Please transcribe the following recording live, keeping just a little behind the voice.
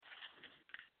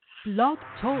Blog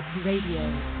Talk Radio.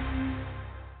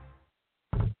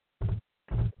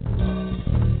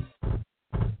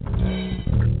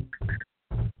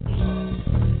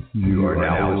 You are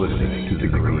now listening to the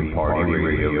Green Party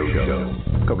Radio Show,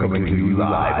 coming to you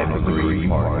live on the Green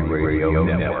Party Radio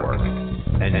Network.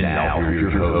 And now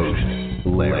here's your host,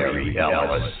 Larry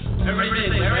Ellis.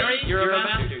 Everybody, Larry, you're a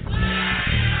master.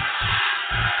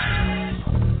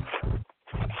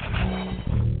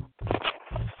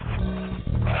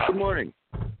 Good morning.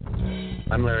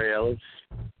 I'm Larry Ellis,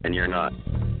 and you're not.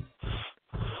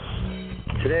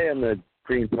 Today on the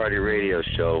Green Party Radio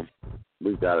Show,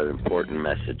 we've got an important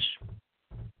message.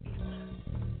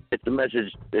 It's a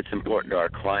message that's important to our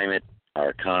climate,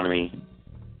 our economy.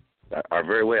 Our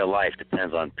very way of life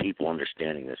depends on people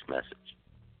understanding this message.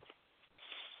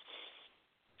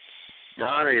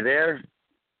 Don, are you there?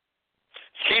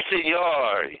 Si,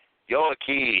 senor.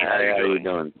 Joaquin. How are you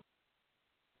doing?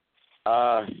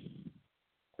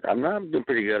 I'm doing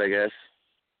pretty good, I guess.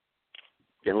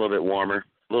 Getting a little bit warmer.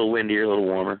 A little windier, a little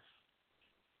warmer.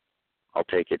 I'll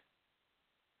take it.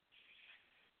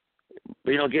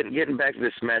 But, getting back to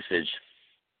this message,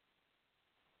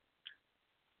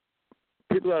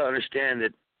 people got to understand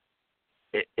that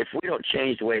if we don't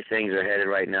change the way things are headed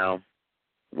right now,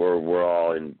 we're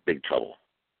all in big trouble.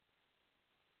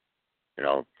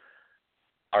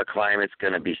 Our climate's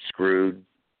going to be screwed.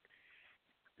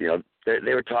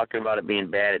 They were talking about it being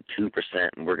bad at 2%,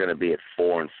 and we're going to be at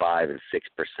 4 and 5 and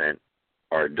 6%,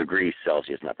 or degrees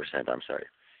Celsius, not percent, I'm sorry,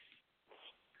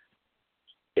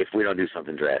 if we don't do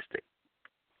something drastic,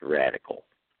 radical.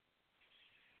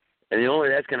 And the only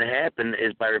way that's going to happen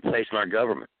is by replacing our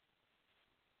government.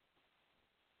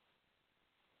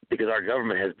 Because our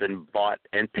government has been bought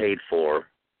and paid for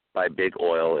by big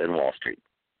oil and Wall Street.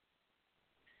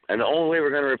 And the only way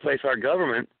we're going to replace our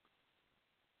government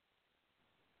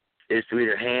is to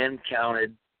either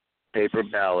hand-counted paper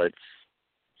ballots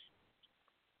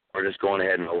or just going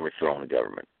ahead and overthrowing the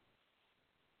government.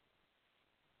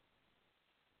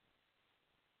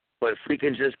 But if we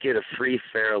can just get a free,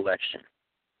 fair election,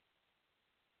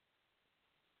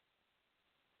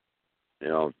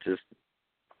 just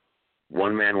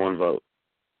one man, one vote,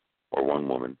 or one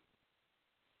woman.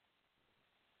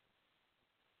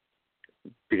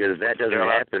 Because if that doesn't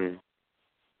happen,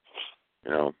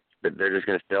 they're just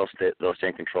going to they'll stay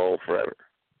in control forever.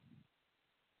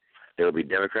 It'll be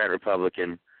Democrat,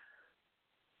 Republican,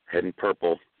 heading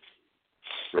purple,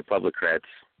 Republicrats.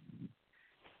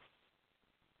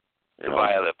 The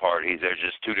violet parties, they're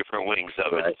just two different wings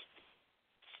of it.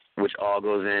 Which all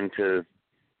goes into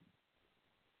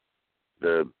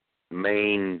the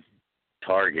main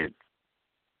target,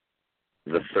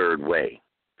 the third way.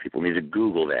 People need to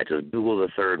Google that. Just Google the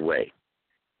third way.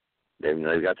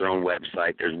 They've got their own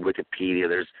website. There's Wikipedia.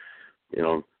 There's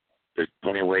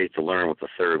plenty of ways to learn what the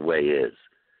third way is.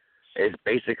 It's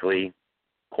basically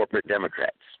corporate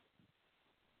Democrats.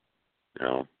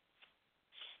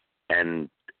 And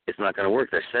it's not going to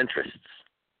work. They're centrists.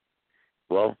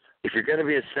 Well, if you're going to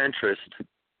be a centrist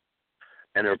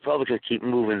and the Republicans keep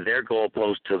moving their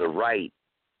goalposts to the right,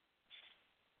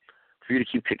 for you to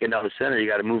keep kicking down the center, you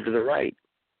got to move to the right.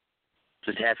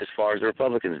 Just half as far as the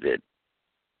Republicans did.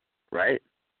 Right?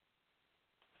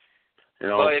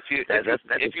 Well, if you want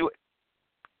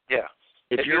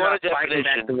a definition,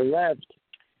 back to the left.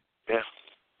 Yeah.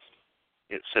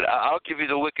 I'll give you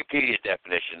the Wikipedia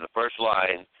definition, the first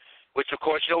line, which, of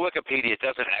course, Wikipedia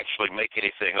doesn't actually make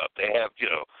anything up. They have,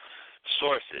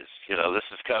 sources.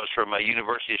 This comes from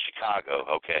University of Chicago,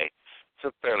 okay? It's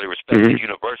a fairly respected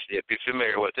university, if you're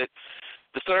familiar with it.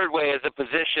 The third way is a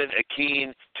position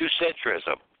akin to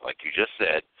centrism, like you just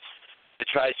said. It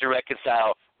tries to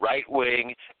reconcile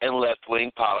right-wing and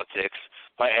left-wing politics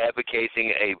by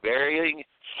advocating a varying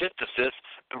synthesis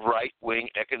of right-wing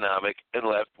economic and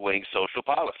left-wing social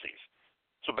policies.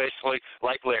 So basically,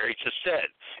 like Larry just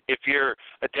said, if you're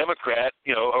a Democrat,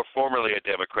 or formerly a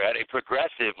Democrat, a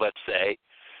progressive, let's say,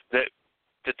 that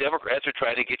the Democrats are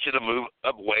trying to get you to move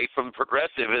away from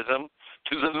progressivism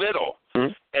to the middle.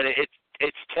 Mm-hmm. And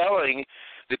it's telling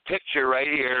the picture right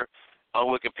here on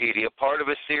Wikipedia, part of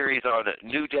a series on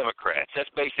New Democrats. That's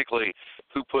basically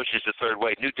who pushes the third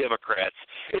way, New Democrats.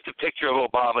 It's a picture of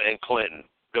Obama and Clinton,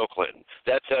 Bill Clinton.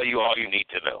 That'll tell you all you need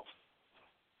to know.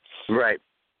 Right.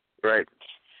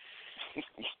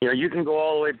 You can go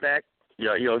all the way back,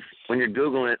 when you're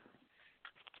Googling it,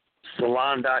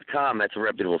 Salon.com, that's a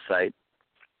reputable site.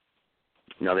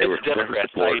 They were a Democrat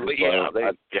site, but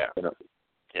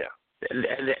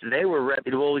they were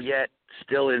reputable, yet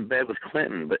still in bed with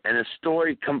Clinton. And a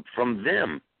story come from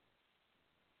them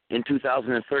in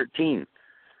 2013.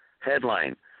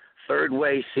 Headline: third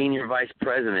way senior vice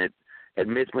president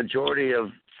admits majority of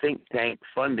think tank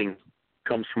funding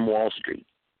comes from Wall Street.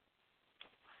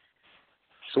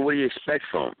 So what do you expect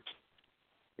from him?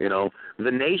 You know,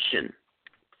 the Nation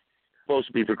supposed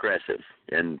to be progressive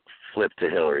and flipped to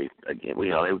Hillary again. You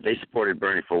know, they supported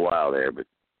Bernie for a while there, but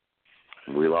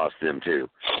we lost them too.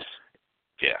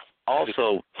 Yeah.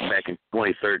 Also, back in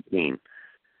 2013,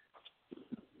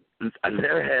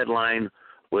 their headline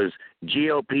was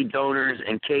GOP donors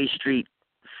and K Street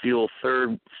fuel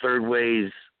third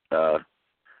way's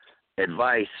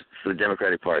advice for the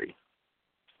Democratic Party.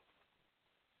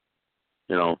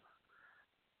 You know,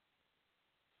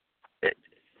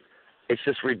 it's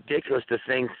just ridiculous to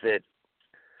think that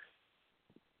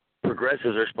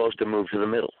progressives are supposed to move to the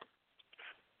middle.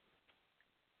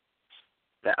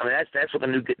 I mean, that's what the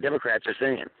new Democrats are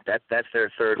saying. That's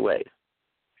their third way,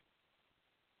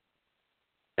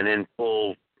 and then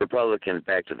pull Republicans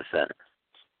back to the center.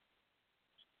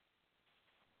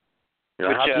 You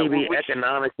know, how can you be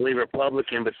economically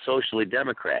Republican but socially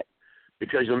Democrat?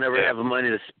 Because you'll never have the money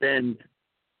to spend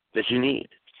that you need.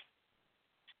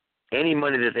 Any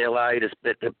money that they allow you to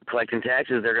spend to collect in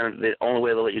taxes, the only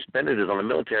way they'll let you spend it is on the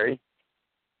military.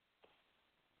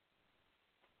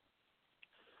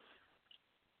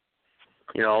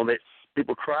 You know,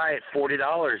 people cry at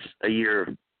 $40 a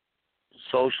year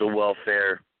social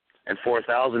welfare and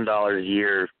 $4,000 a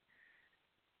year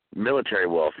military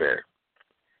welfare.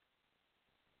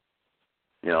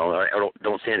 You know, I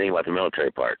don't say anything about the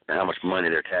military part and how much money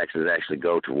their taxes actually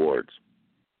go towards.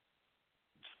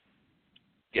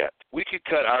 Yeah, we could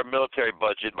cut our military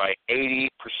budget by 80%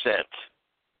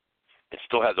 and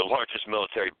still have the largest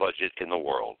military budget in the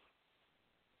world.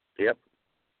 Yep.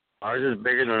 Ours is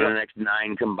bigger than the next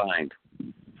 9 combined.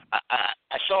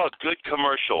 I saw a good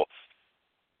commercial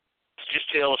just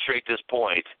to illustrate this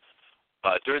point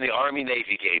during the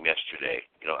Army-Navy game yesterday.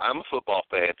 You know, I'm a football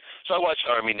fan, so I watched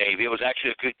Army-Navy. It was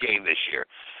actually a good game this year.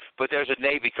 But there's a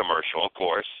Navy commercial, of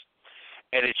course,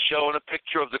 and it's showing a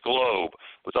picture of the globe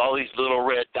with all these little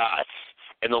red dots.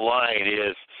 And the line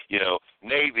is, you know,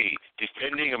 Navy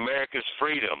defending America's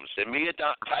freedoms. And me and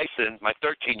Tyson, my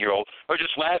 13-year-old, are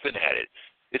just laughing at it.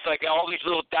 It's like all these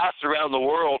little dots around the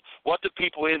world. What do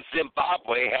people in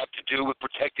Zimbabwe have to do with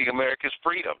protecting America's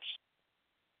freedoms?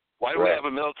 Why do we have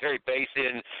a military base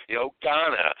in, you know,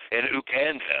 Ghana and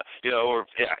Uganda? You know, or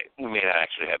we may not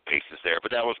actually have bases there, but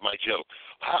that was my joke.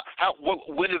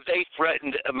 When have they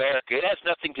threatened America? It has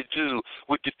nothing to do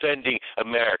with defending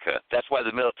America. That's why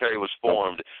the military was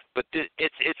formed. But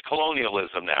it's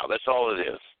colonialism now. That's all it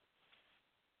is.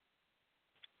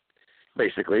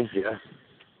 Basically, yeah.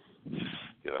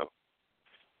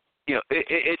 You know,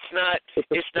 it's not as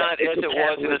it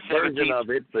was in the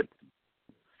 17th. But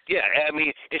yeah, I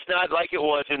mean, it's not like it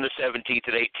was in the 17th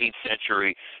and 18th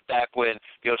century, back when,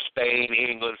 you know, Spain,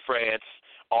 England, France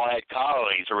all had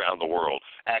colonies around the world,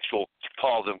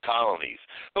 call them colonies.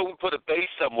 But we put a base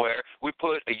somewhere, we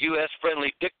put a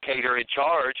U.S.-friendly dictator in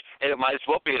charge, and it might as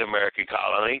well be an American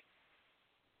colony.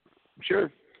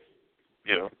 Sure.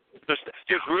 You know,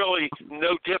 there's really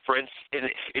no difference in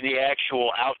the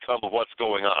actual outcome of what's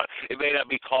going on. It may not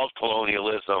be called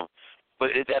colonialism, but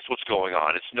that's what's going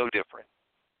on. It's no different.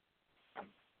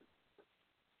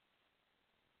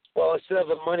 Well, instead of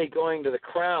the money going to the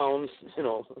crowns, you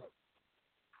know,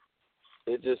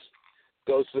 it just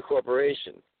goes to the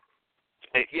corporation.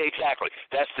 Yeah, exactly.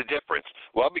 That's the difference.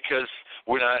 Well, because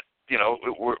we're not, you know,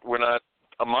 we're not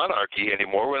a monarchy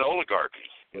anymore. We're an oligarchy.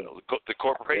 You know, the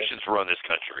corporations run this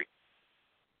country.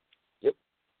 Yep.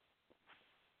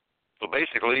 So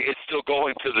basically, it's still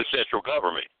going to the central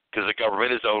government because the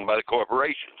government is owned by the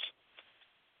corporations.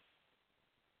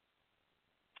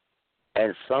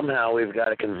 And somehow we've got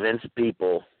to convince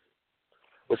people.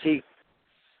 Well, see,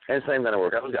 it's not going to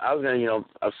work. I was going to, you know,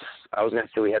 I was going to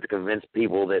say we have to convince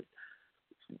people that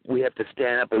we have to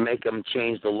stand up and make them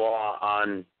change the law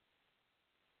on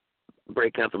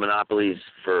breaking up the monopolies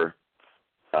for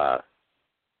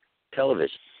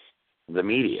television, the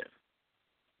media.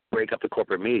 Break up the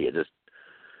corporate media. Just,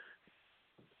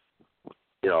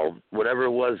 you know, whatever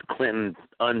it was Clinton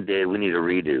undid, we need to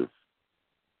redo.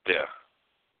 Yeah.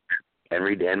 And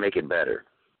make it better.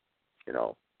 You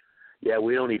know. Yeah,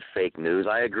 we don't need fake news.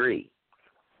 I agree.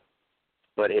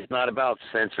 But it's not about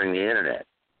censoring the internet.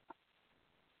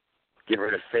 Getting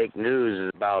rid of fake news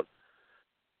is about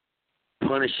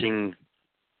punishing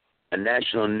a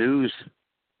national news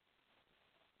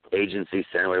agency,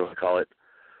 whatever you want to call it,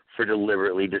 for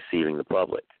deliberately deceiving the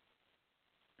public,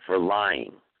 for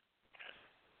lying.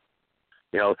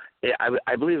 You know,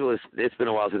 I believe it's been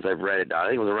a while since I've read it. I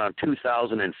think it was around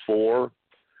 2004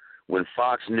 when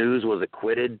Fox News was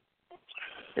acquitted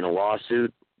in a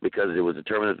lawsuit because it was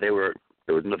determined that there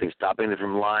was nothing stopping them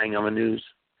from lying on the news.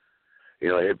 You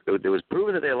know, it was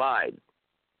proven that they lied,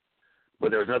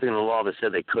 but there was nothing in the law that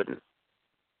said they couldn't.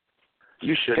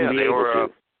 You shouldn't be able to.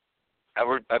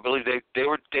 I believe they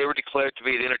were declared to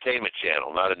be an entertainment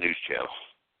channel, not a news channel.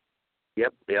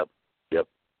 Yep. You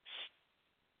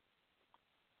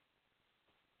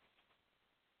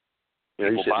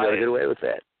know, you should be able to get away with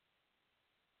that.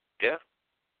 Yeah.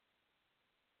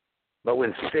 But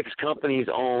when 6 companies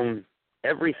own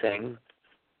everything,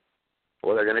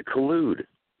 well, they're going to collude.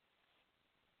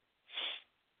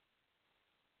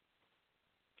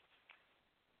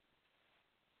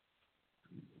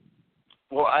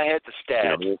 Well, I had the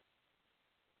stat, Yeah.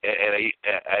 and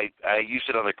I used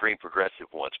it on the Green Progressive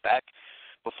once. Back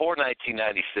before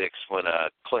 1996, when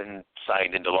Clinton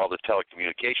signed into law the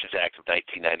Telecommunications Act of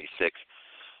 1996,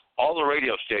 all the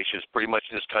radio stations pretty much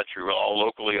in this country were all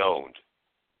locally owned.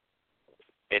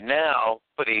 And now,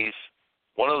 companies,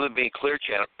 one of them being Clear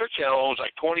Channel owns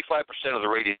like 25% of the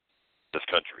radio in this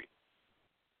country.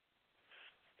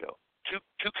 You know,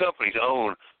 two companies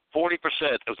own 40%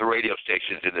 of the radio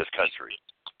stations in this country.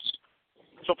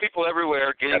 So people everywhere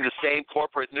are getting the same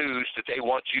corporate news that they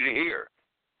want you to hear.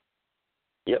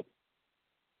 Yep.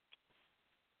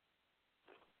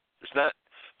 It's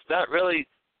not really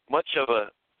much of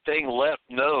a thing left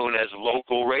known as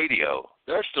local radio.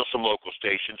 There are still some local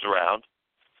stations around,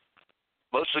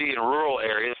 mostly in rural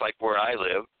areas like where I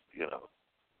live, you know.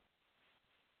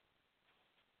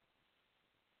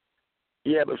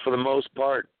 Yeah, but for the most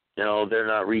part, you know, they're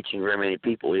not reaching very many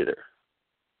people either.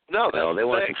 No, you know, they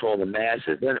want to control the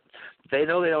masses. They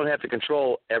know they don't have to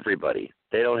control everybody.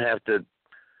 They don't have to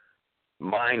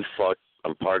mind fuck,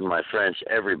 pardon my French,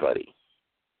 everybody.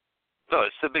 No,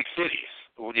 it's the big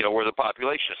cities, you know, where the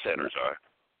population centers are.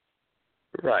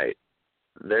 Right.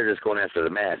 They're just going after the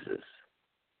masses.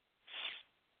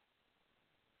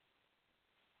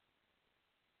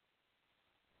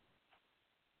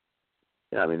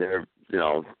 Yeah, I mean, they're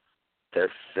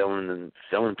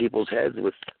filling people's heads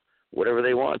with whatever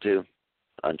they want to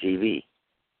on TV,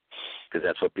 because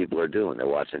that's what people are doing. They're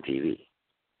watching TV.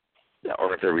 Yeah,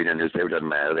 or if they're reading a newspaper, doesn't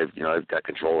matter. They've got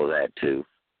control of that too.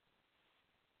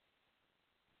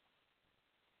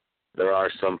 There are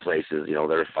some places, you know,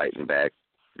 that are fighting back,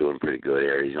 doing pretty good.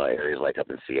 Areas like up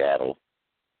in Seattle.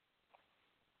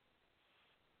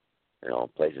 You know,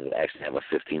 places that actually have a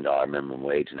 $15 minimum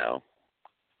wage now.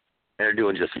 And they're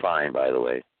doing just fine, by the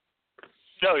way.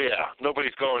 No, yeah.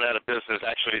 Nobody's going out of business.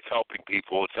 Actually, it's helping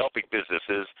people. It's helping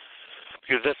businesses.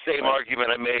 Because that same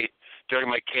argument I made during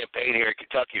my campaign here in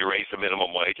Kentucky to raise the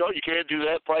minimum wage. Oh, you can't do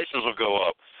that. Prices will go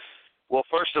up. Well,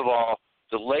 first of all,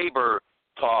 the labor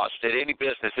cost at any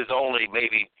business is only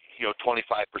maybe, 25%.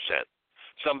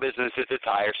 Some businesses it's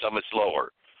higher, some it's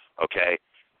lower. Okay?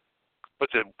 But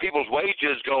the people's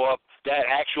wages go up that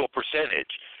actual percentage.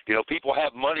 You know, people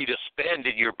have money to spend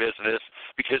in your business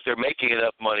because they're making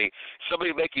enough money.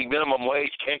 Somebody making minimum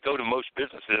wage can't go to most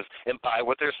businesses and buy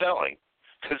what they're selling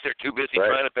because they're too busy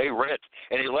trying to pay rent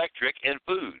and electric and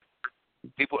food.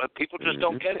 People just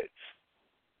don't get it.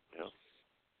 You know,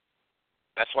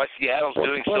 that's why Seattle's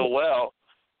doing so well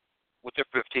with their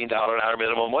 $15 an hour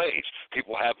minimum wage.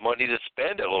 People have money to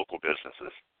spend at local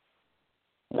businesses.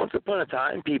 Once upon a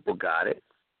time, people got it.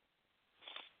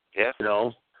 Yeah. You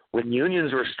know, when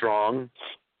unions were strong,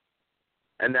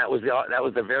 and that was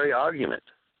the very argument.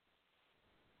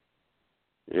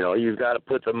 You know, you've got to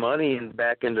put the money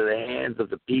back into the hands of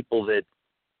the people that,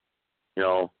 you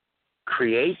know,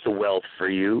 create the wealth for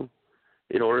you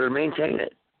in order to maintain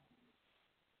it.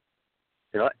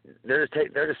 You know, they're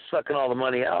just sucking all the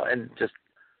money out and just,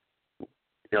 you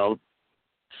know,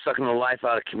 sucking the life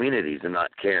out of communities and not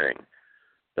caring.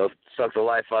 They'll suck the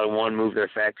life out of one, move their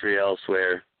factory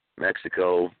elsewhere,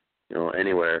 Mexico, you know,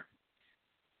 anywhere.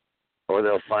 Or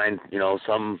they'll find, you know,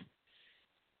 some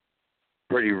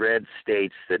pretty red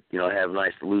states that, you know, have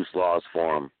nice loose laws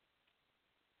for them.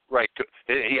 Right.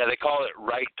 They call it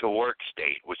right to work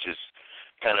state, which is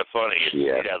kind of funny.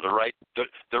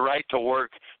 The right to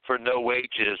work for no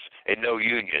wages and no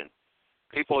union.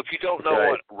 People, if you don't know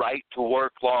what right to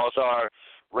work laws are,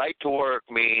 right to work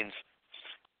means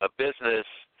a business,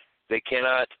 they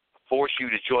cannot force you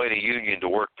to join a union to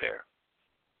work there.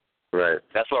 Right.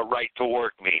 That's what right to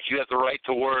work means. You have the right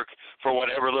to work for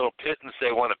whatever little pittance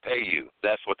they want to pay you.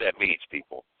 That's what that means,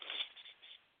 people.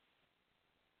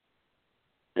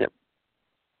 Yep.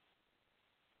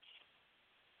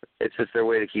 It's just their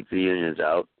way to keep the unions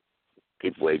out,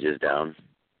 keep wages down.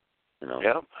 You know.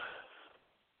 Yeah.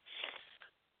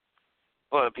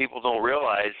 Well, people don't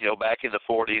realize, you know, back in the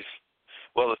 40s,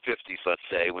 well, the 50s, let's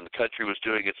say, when the country was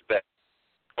doing its best,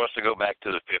 wants to go back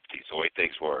to the 50s, the way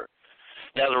things were.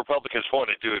 Now the Republicans want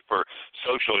to do it for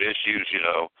social issues,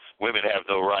 women have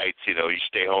no rights, you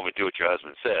stay home and do what your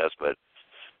husband says. But,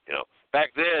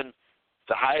 back then,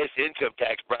 the highest income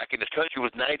tax bracket in this country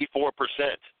was 94%.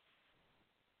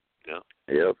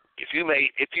 Yep. If you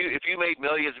made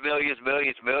millions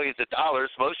of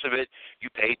dollars, most of it you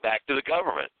paid back to the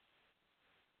government.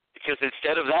 Because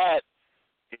instead of that,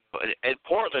 and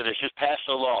Portland has just passed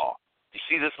a law. You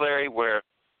see this, Larry, where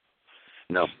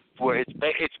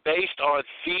it's based on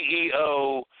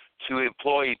CEO to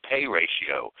employee pay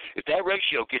ratio. If that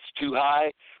ratio gets too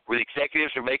high, where the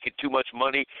executives are making too much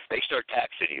money, they start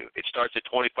taxing you. It starts at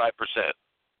 25%.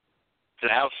 It's an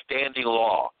outstanding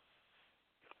law.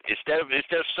 Instead of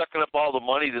sucking up all the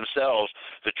money themselves,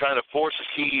 they're trying to force the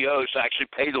CEOs to actually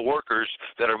pay the workers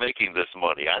that are making this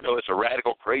money. I know it's a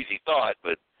radical, crazy thought,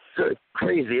 but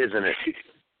crazy, isn't it?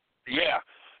 Yeah.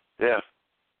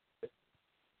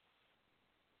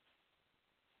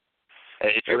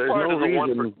 If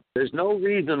you're there's no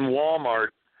reason Walmart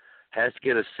has to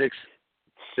get a $6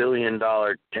 billion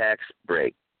tax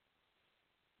break.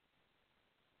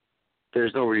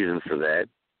 There's no reason for that.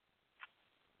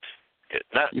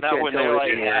 Not when they're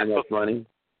like half of money.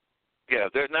 Yeah,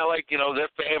 they're not like their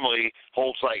family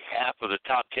holds like half of the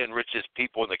top 10 richest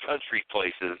people in the country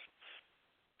places,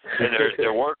 and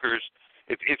their workers.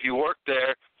 If you work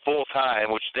there full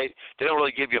time, which they don't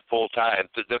really give you full time,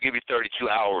 they'll give you 32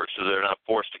 hours, so they're not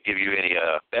forced to give you any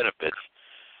benefits.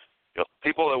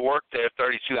 People that work there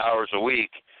 32 hours a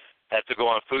week have to go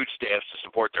on food stamps to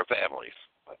support their families.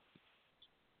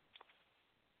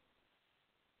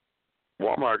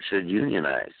 Walmart should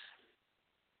unionize.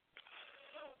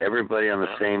 Everybody on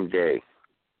the same day.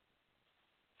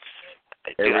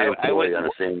 Every employee on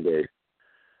the same day.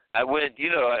 I went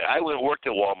and worked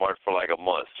at Walmart for like a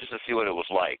month just to see what it was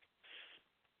like.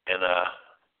 And,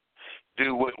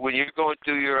 when you're going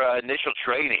through your initial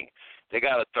training, they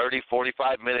got a 30,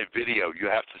 45-minute video you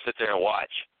have to sit there and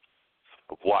watch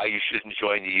of why you shouldn't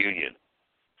join the union.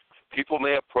 People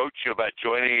may approach you about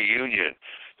joining a union.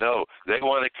 No, they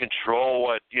want to control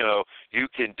what, you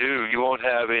can do. You won't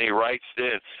have any rights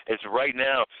then. It's right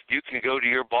now, you can go to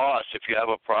your boss if you have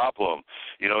a problem.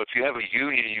 If you have a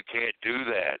union, you can't do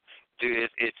that. Dude,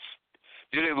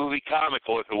 it would be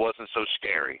comical if it wasn't so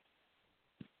scary.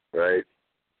 Right.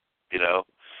 You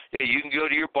can go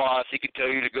to your boss. He can tell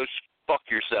you to go fuck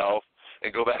yourself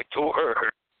and go back to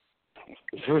work.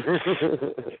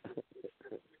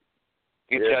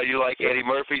 He can tell you like Eddie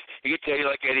Murphy's. He can tell you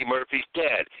like Eddie Murphy's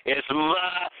dead. It's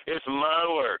my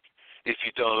work. If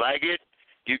you don't like it,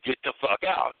 you get the fuck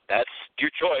out. That's your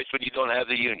choice when you don't have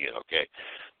the union. Okay,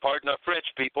 pardon our French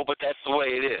people, but that's the way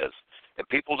it is. And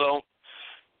people don't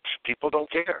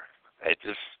care.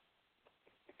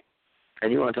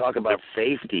 And you want to talk about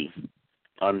safety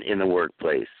in the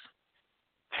workplace?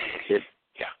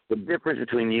 The difference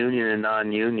between union and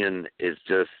non-union is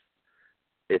just.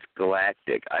 It's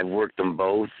galactic. I've worked them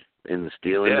both in the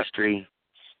steel industry,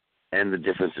 and the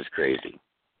difference is crazy.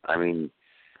 I mean,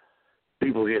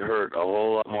 people get hurt a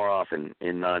whole lot more often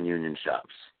in non-union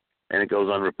shops, and it goes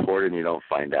unreported and you don't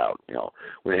find out.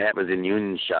 When it happens in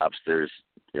union shops, there's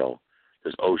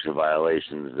OSHA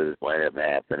violations that wind up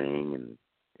happening, and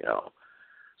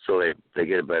so they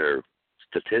get a better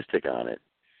statistic on it.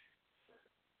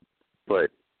 But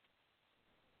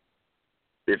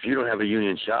if you don't have a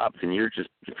union shop, then you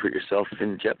put yourself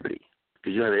in jeopardy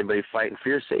because you don't have anybody fighting for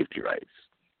your safety rights.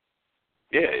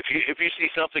 Yeah, if you see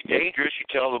something dangerous, you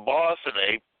tell the boss, and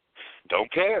they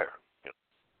don't care.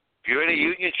 If you're in a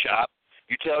union shop,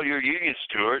 you tell your union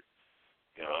steward,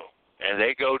 and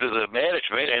they go to the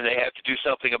management, and they have to do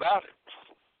something about it.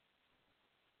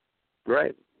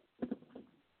 Right.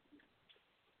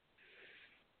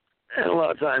 And a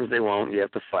lot of times they won't. You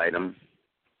have to fight them.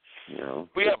 Well,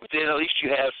 yeah, but then at least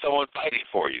you have someone fighting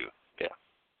for you. Yeah.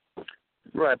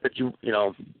 Right, but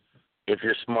if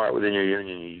you're smart within your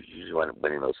union, you usually wind up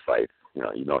winning those fights.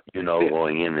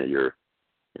 Going in that you're,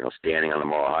 standing on the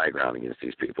moral high ground against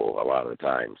these people a lot of the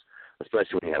times,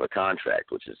 especially when you have a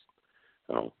contract, which is,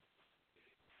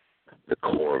 the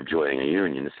core of joining a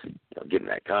union is, getting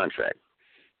that contract.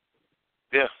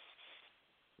 Yeah.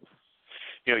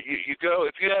 You go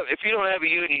if you don't have a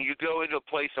union, you go into a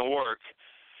place and work.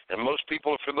 And most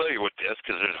people are familiar with this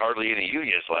because there's hardly any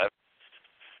unions left.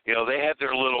 They have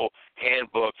their little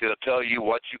handbook. They'll tell you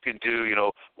what you can do,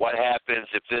 what happens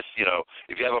if this,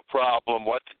 if you have a problem,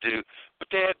 what to do. But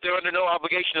they're under no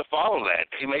obligation to follow that.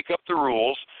 They make up the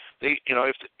rules. They,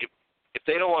 if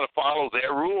they don't want to follow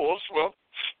their rules, well,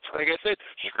 like I said,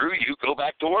 screw you, go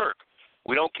back to work.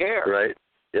 We don't care. Right.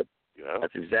 Yep.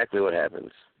 That's exactly what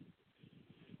happens.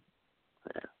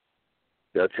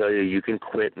 They'll tell you can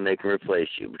quit and they can replace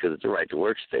you because it's a right to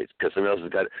work state. Because somebody else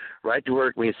has got right to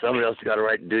work means somebody else has got a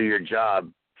right to do your job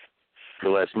for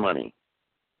less money.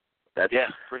 That's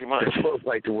pretty much. That's what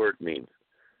right to work means.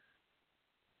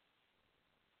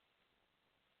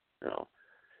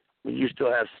 You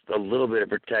still have a little bit of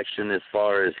protection as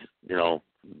far as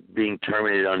being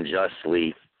terminated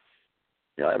unjustly.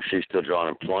 I'm sure you still draw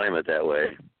unemployment that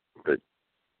way, but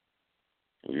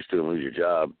you're still gonna lose your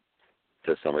job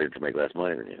to somebody to make less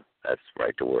money than you. That's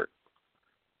right to work.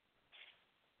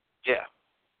 Yeah.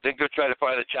 Then go try to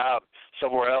find a job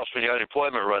somewhere else when your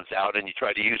unemployment runs out, and you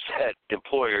try to use that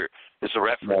employer as a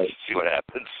reference Right. to see what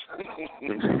happens.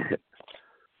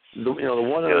 The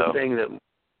one other thing that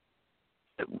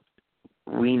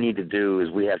we need to do is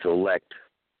we have to elect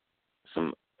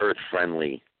some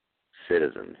earth-friendly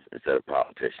citizens instead of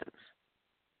politicians.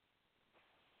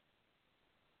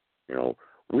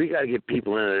 We got to get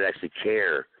people in that actually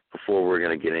care before we're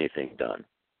going to get anything done.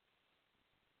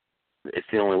 It's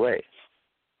the only way.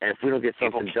 And if we don't get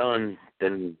something done,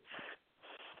 then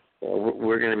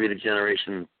we're going to be the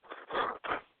generation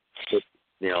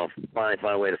that, finally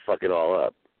find a way to fuck it all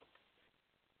up.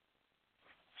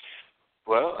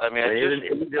 Well, I mean,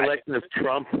 isn't the election of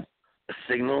Trump a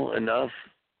signal enough?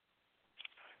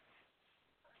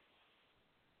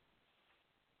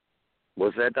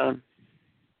 Was that done?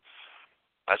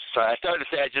 I started to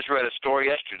say I just read a story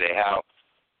yesterday how,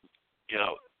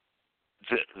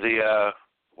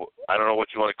 I don't know what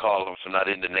you want to call them, so I'm not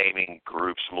into naming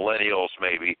groups, millennials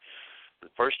maybe, the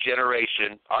first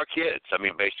generation, our kids. I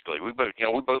mean, basically, we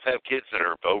both have kids that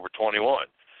are over 21.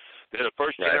 They're the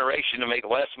first generation to make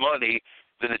less money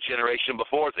than the generation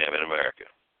before them in America.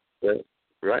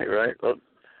 Right. Well,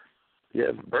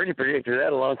 yeah, Bernie predicted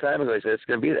that a long time ago. He said it's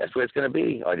going to be that's what it's going to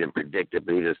be. I didn't predict it,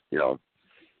 but he just,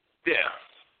 Yeah.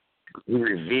 He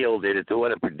revealed it. It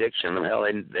wasn't a prediction. Hell,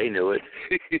 they knew it.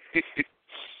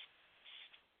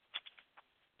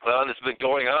 Well, and it's been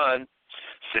going on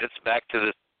since back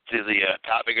to the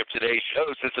topic of today's show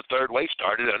since the third way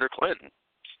started under Clinton.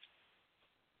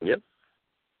 Yep.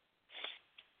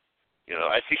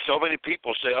 I see so many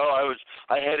people say, "Oh,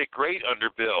 I had it great under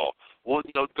Bill." Well,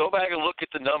 go back and look at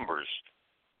the numbers.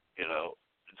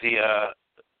 The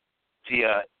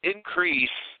increase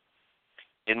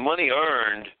in money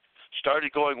earned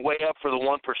started going way up for the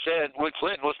 1% when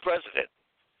Clinton was president.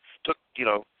 Took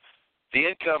the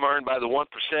income earned by the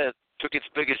 1% took its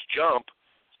biggest jump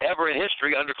ever in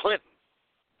history under Clinton.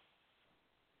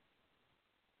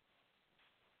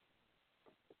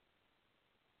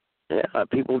 Yeah,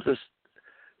 people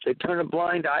they turn a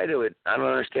blind eye to it. I don't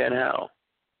understand how.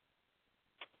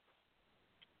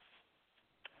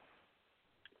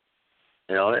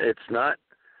 It's not.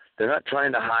 They're not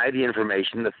trying to hide the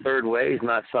information. The third way is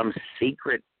not some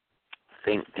secret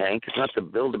think tank. It's not the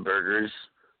Bilderbergers.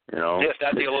 Yeah, it's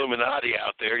not the Illuminati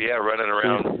out there. Yeah, running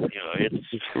around.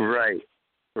 It's right.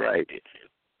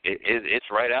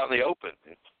 It's right out in the open.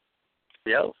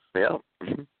 Yep.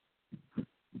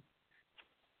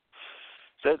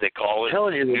 So they call it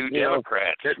New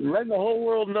Democrats. Letting the whole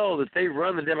world know that they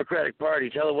run the Democratic Party.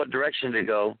 Tell them what direction to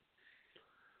go.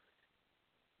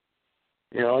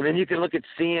 And then you can look at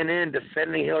CNN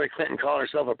defending Hillary Clinton, calling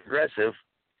herself a progressive,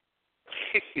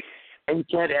 and you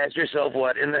can't ask yourself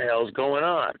what in the hell's going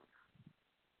on.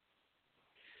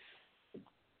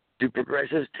 Do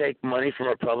progressives take money from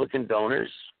Republican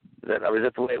donors? Is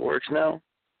that the way it works now?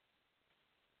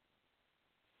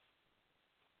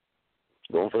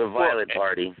 Going for the Violet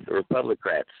Party, the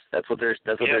Republicrats. That's what they're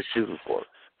shooting for.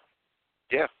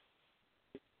 Yeah.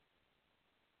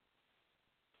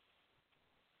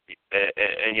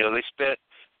 And they spent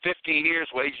 50 years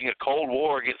waging a Cold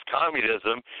War against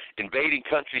communism, invading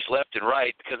countries left and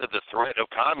right because of the threat of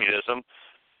communism.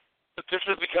 But this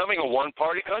is becoming a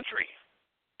one-party country.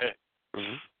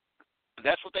 Mm-hmm.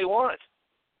 That's what they want.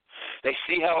 They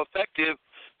see how effective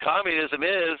communism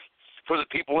is for the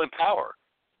people in power.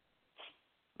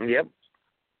 Yep.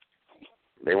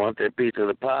 They want their piece of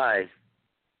the pie.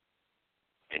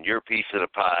 And your piece of the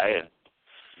pie, and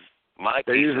my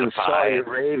They're piece using of the pie. Saudi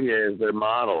Arabia as their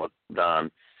model,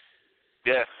 Don.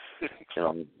 Yeah.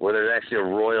 Where there's actually a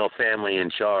royal family in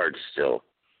charge still.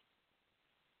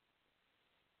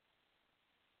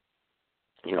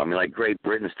 Like Great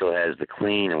Britain still has the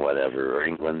Queen or whatever, or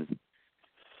England.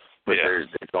 But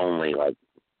it's only like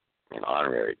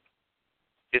honorary.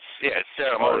 It's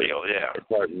ceremonial, As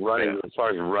far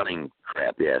as running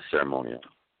crap, ceremonial.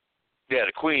 Yeah,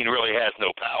 the Queen really has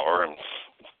no power.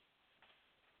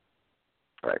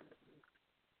 Right.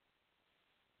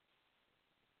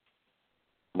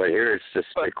 But here it's just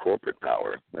big corporate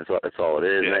power. That's all it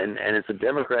is. Yeah. And it's the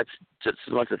Democrats just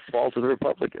as much at fault as the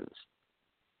Republicans.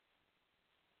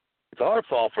 It's our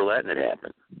fault for letting it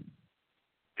happen.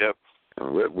 Yep.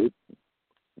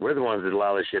 We're the ones that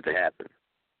allow this shit to happen.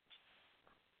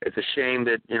 It's a shame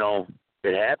that,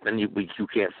 it happened. You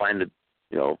can't find it,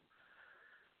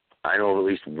 I know of at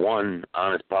least one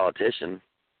honest politician.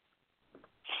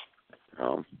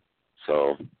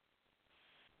 So,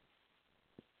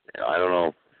 I don't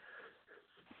know.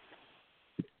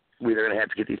 We're either going to have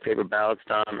to get these paper ballots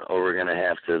done or we're going to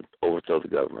have to overthrow the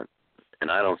government. And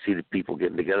I don't see the people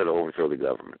getting together to overthrow the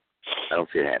government. I don't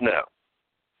see it happening. No.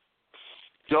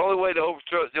 The only way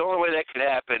that could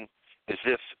happen is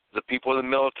if the people in the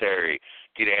military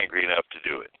get angry enough to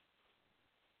do it.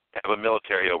 Have a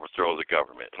military overthrow the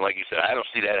government. And like you said, I don't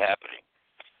see that happening.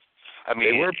 I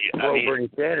mean, they were Bernie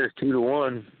Sanders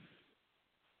 2-1.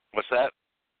 What's that?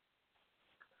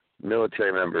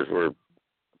 Military members were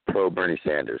pro Bernie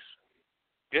Sanders.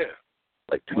 Yeah.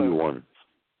 Like 2-1.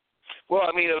 Well,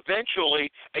 I mean, eventually,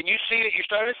 and you see it, you're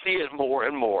starting to see it more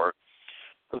and more.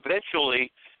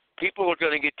 Eventually, people are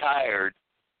going to get tired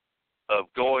of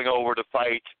going over to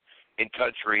fight in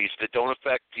countries that don't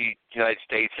affect the United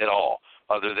States at all,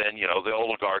 other than, the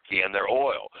oligarchy and their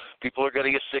oil. People are going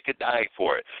to get sick of dying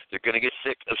for it. They're going to get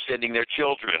sick of sending their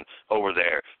children over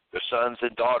there, their sons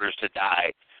and daughters to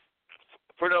die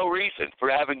for no reason, for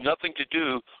having nothing to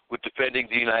do with defending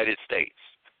the United States.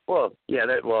 Well, yeah,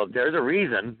 there's a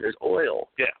reason. There's oil.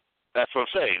 Yeah, that's what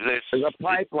I'm saying. There's a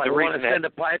pipeline. They want to send a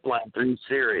pipeline through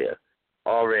Syria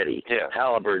already. Yeah.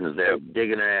 Halliburton's there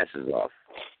digging their asses off.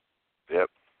 Yep.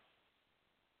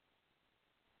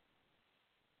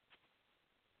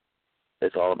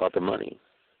 It's all about the money.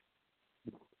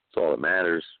 That's all that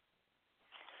matters.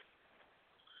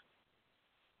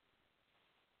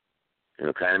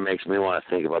 It kind of makes me want to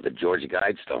think about the Georgia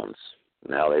Guidestones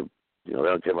and how they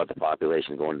don't care about the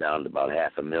population going down to about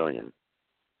 500,000.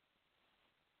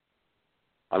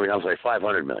 I mean, I'm sorry,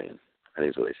 500 million. I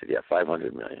think is what they said. Yeah,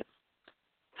 500 million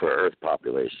for Earth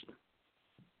population.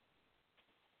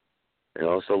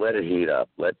 So let it heat up.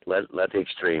 Let the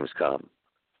extremes come.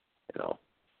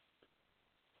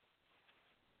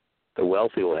 The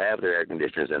wealthy will have their air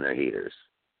conditioners and their heaters.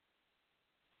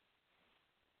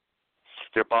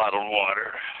 Their bottled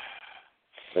water.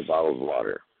 Their bottled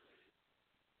water.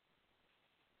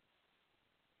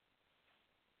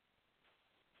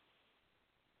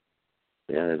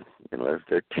 Yeah,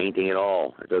 they're tainting it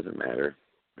all. It doesn't matter.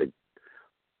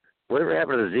 Whatever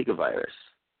happened to the Zika virus?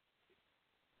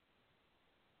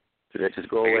 Did that just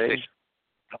go away?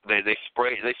 They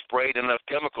sprayed enough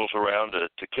chemicals around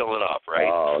to kill it off, right?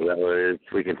 Oh,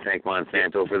 we can thank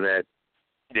Monsanto for that.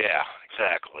 Yeah,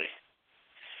 exactly.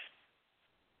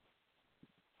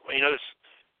 Well,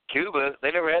 Cuba,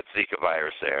 they never had Zika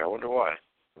virus there. I wonder why.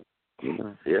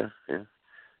 Yeah.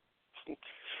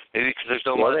 Maybe because there's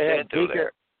no Monsanto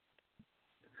there.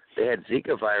 They had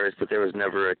Zika virus, but there was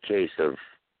never a case of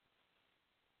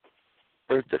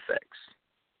birth defects.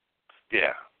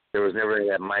 Yeah. There was never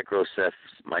that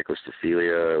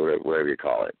microcephalia or whatever you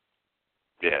call it.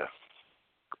 Yeah.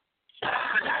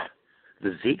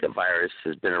 The Zika virus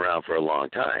has been around for a long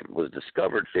time. It was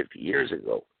discovered 50 years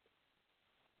ago.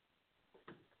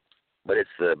 But it's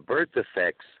the birth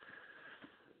defects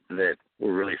that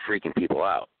were really freaking people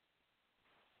out.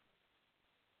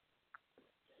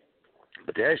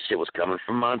 But that shit was coming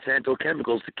from Monsanto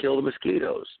chemicals to kill the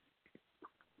mosquitoes.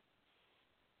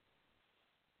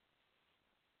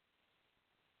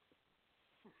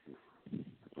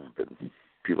 But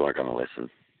people aren't going to listen.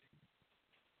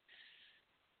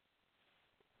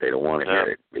 They don't want to hear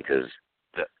it because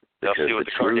they'll see what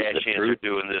the Kardashians are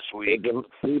doing this week.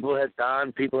 People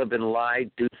have been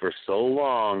lied to for so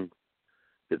long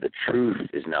that the truth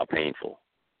is now painful.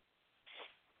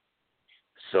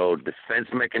 So defense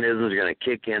mechanisms are going to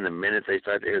kick in the minute they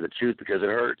start to hear the truth because it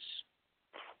hurts.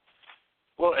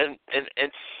 Well, and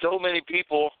so many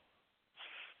people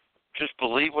just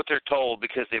believe what they're told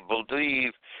because they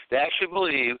actually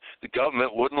believe the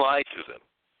government wouldn't lie to them.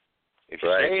 If you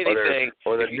say anything,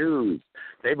 or the news,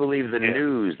 they believe the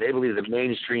news. They believe the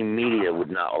mainstream media would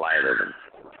not lie to them.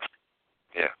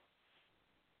 Yeah.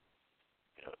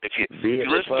 If you Be it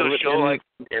listen to a show like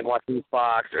and watching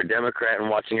Fox or Democrat and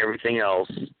watching everything else.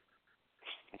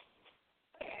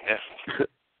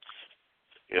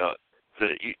 Yeah.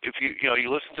 If you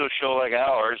listen to a show like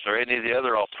ours or any of the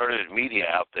other alternative media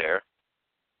out there,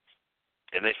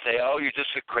 and they say, "Oh, you're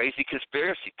just a crazy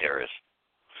conspiracy theorist,"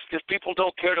 because people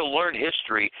don't care to learn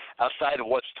history outside of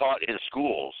what's taught in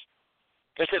schools.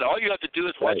 I said, all you have to do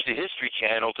is watch Right. the History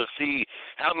Channel to see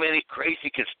how many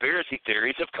crazy conspiracy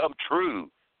theories have come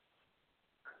true.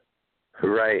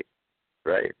 Right.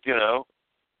 You know,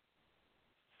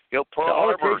 Pearl All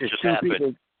it Harbor takes is just two happened.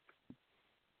 people.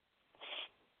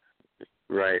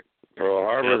 Right. Pearl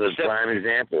Harbor is a prime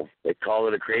example. They call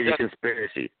it a crazy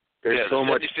conspiracy. There's so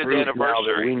much 75th proof now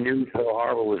that anniversary. we knew Pearl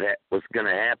Harbor was going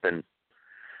to happen,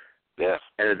 Yeah.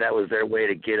 and that was their way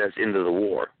to get us into the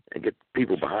war and get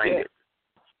people behind it.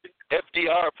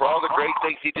 FDR, for all the great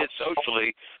things he did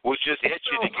socially, was just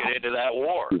itching to get into that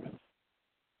war.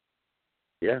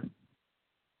 Yeah.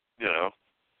 You know,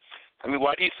 I mean,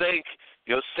 why do you think,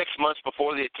 6 months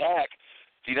before the attack,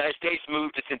 the United States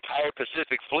moved its entire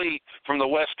Pacific Fleet from the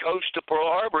West Coast to Pearl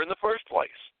Harbor in the first place?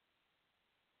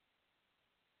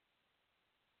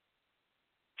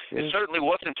 It certainly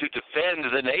wasn't to defend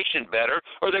the nation better,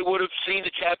 or they would have seen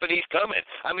the Japanese coming.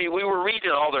 I mean, we were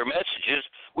reading all their messages.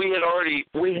 We had already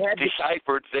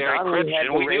deciphered their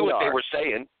encryption. We knew what they were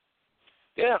saying.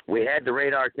 Yeah. We had the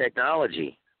radar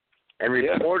technology and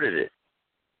reported it.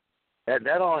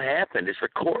 That all happened. It's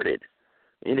recorded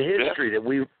in history that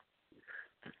we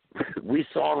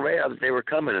saw on radar that they were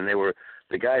coming, and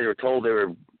the guys were told they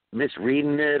were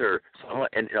misreading it or something,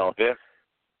 and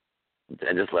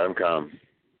and just let them come.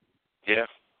 Yeah.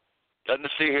 Nothing to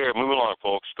see here. Move along,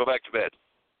 folks. Go back to bed.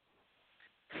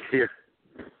 Here.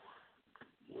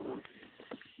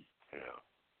 Yeah.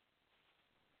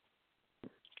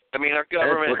 I mean, our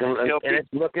government... It's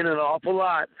looking an awful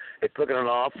lot. It's looking an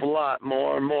awful lot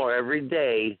more and more every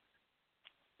day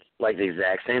like the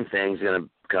exact same thing's going to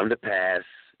come to pass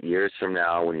years from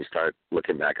now when you start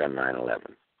looking back on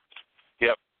 9/11.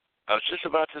 Yep. I was just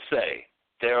about to say,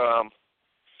 there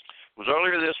was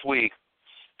earlier this week,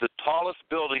 the tallest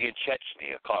building in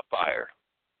Chechnya caught fire.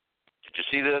 Did you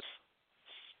see this?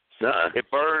 Nuh-uh. It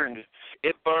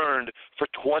burned for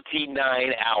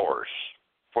 29 hours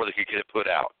before they could get it put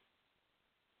out.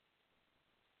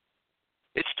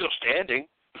 It's still standing.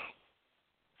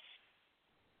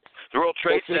 The World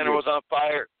Trade Center was on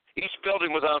fire. Each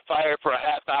building was on fire for a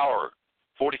half hour,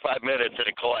 45 minutes, and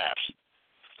it collapsed.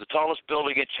 The tallest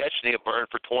building in Chechnya burned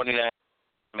for 29 hours.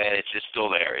 Man, it's just still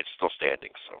there. It's still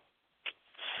standing. So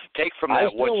take from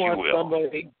that what you will.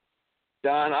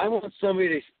 Don, I want somebody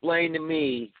to explain to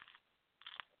me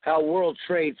how World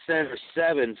Trade Center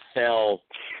 7 fell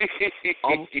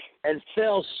and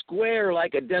fell square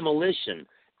like a demolition.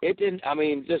 It didn't,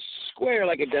 just square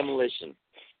like a demolition.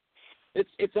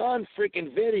 It's on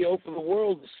freaking video for the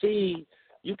world to see.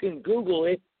 You can Google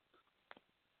it.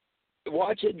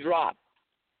 Watch it drop.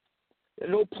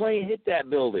 No plane hit that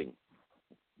building.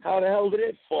 How the hell did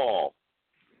it fall?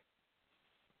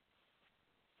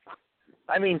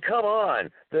 I mean, come on.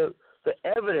 The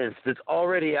evidence that's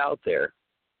already out there.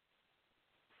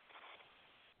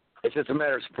 It's just a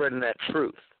matter of spreading that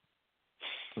truth.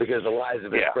 Because the lies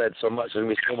have been spread so much, there's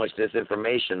going to be so much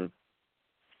disinformation.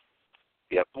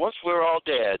 Yep. Once we're all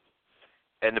dead,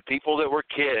 and the people that were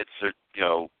kids, or,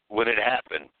 when it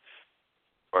happened,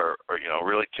 or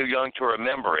really too young to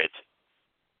remember it,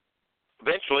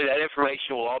 eventually that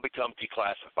information will all become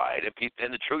declassified,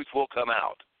 and the truth will come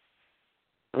out.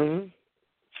 Mm-hmm.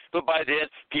 But by then,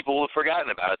 people will have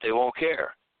forgotten about it. They won't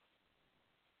care.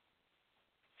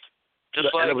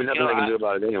 There'll be nothing they can do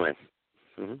about it anyway.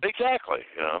 Mm-hmm. Exactly.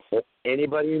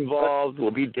 Anybody involved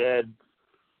will be dead.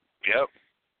 Yep.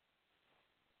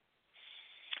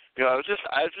 I was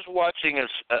just watching a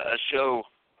show.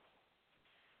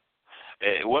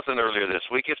 It wasn't earlier this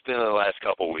week. It's been in the last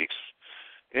couple of weeks.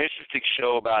 An interesting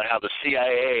show about how the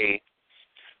CIA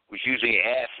was using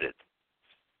acid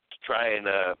to try and,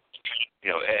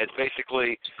 and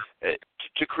basically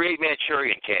to create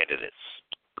Manchurian candidates.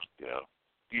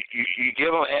 You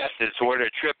give them acid, so when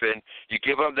they're tripping, you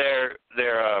give them their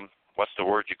what's the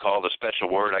word you call the special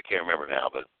word? I can't remember now,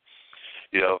 but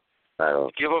give them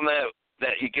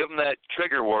you give them that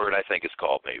trigger word, I think it's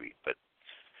called maybe, but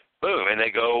boom, and they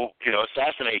go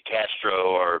assassinate Castro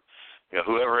or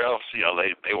whoever else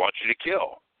they want you to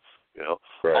kill.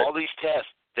 Right. All these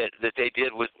tests that they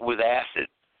did with acid,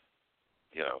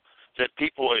 that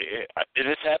people, and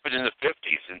this happened in the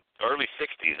 50s and early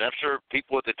 60s, and I'm sure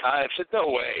people at the time said, no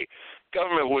way,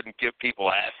 government wouldn't give people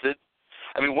acid.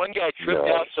 One guy tripped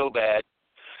out so bad,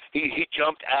 he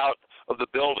jumped out of the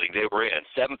building they were in,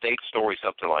 7th, 8th story,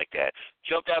 something like that,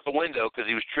 jumped out the window because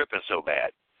he was tripping so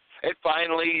bad. And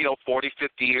finally, 40,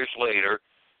 50 years later,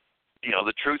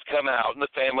 the truth come out, and the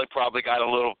family probably got a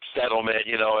little settlement,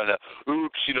 and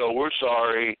oops, we're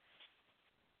sorry,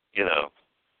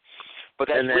 But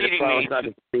that's and they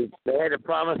leading me. they had to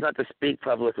promise not to speak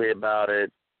publicly about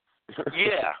it.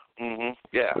 Yeah.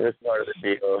 Yeah. That's part of the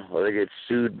deal. Or they get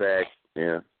sued back.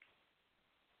 Yeah.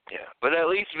 Yeah. But that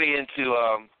leads me into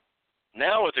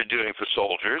now what they're doing for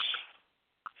soldiers,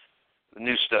 the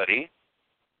new study.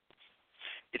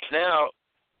 It's now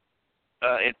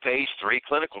in phase 3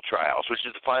 clinical trials, which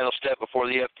is the final step before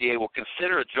the FDA will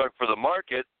consider a drug for the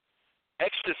market,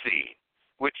 ecstasy,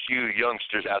 which you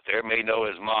youngsters out there may know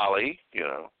as Molly,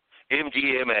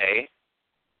 MDMA.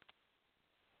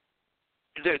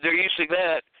 They're using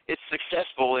that. It's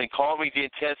successful in calming the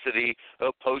intensity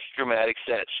of post-traumatic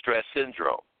stress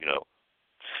syndrome,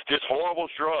 This horrible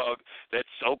drug that's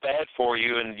so bad for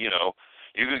you and, you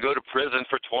could go to prison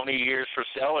for 20 years for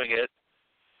selling it,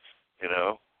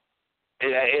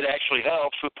 It actually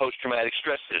helps with post-traumatic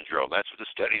stress syndrome. That's what the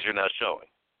studies are now showing.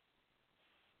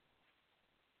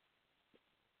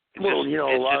 Well,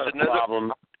 a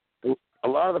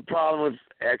lot of the problem with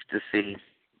ecstasy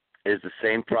is the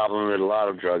same problem that a lot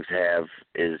of drugs have,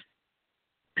 is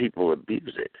people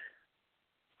abuse it.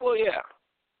 Well, yeah.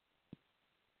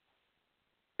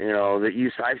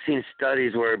 I've seen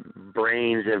studies where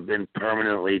brains have been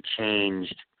permanently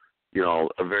changed,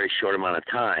 a very short amount of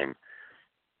time.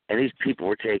 And these people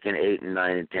were taking 8 and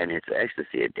 9 and 10 hits of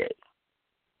ecstasy a day.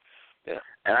 Yeah.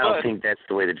 And I don't think that's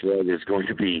the way the drug is going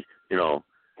to be,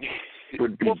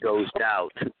 would be dosed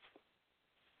out.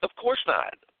 Of course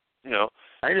not.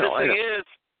 I know. The thing is,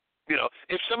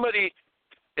 if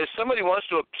somebody wants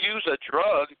to abuse a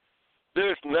drug,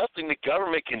 there's nothing the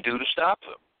government can do to stop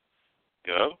them.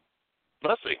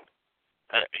 Nothing.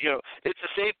 It's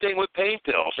the same thing with pain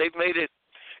pills. They've made it.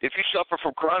 If you suffer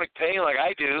from chronic pain like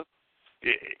I do,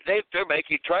 they're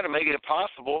trying to make it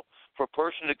impossible for a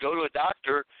person to go to a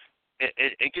doctor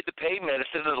and get the pain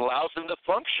medicine that allows them to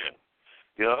function.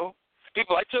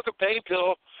 People, I took a pain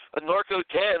pill, a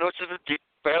Norco-10, which is a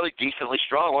fairly decently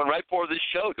strong one, right before this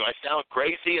show. Do I sound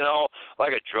crazy and all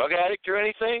like a drug addict or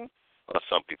anything? Well,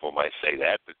 some people might say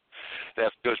that, but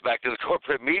that goes back to the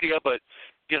corporate media. But,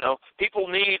 people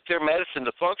need their medicine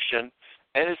to function,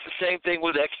 and it's the same thing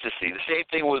with ecstasy, the same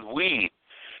thing with weed.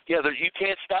 Yeah, you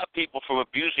can't stop people from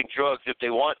abusing drugs if they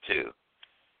want to.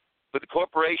 But the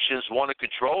corporations want to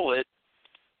control it,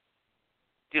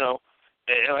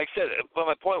 And like I said, but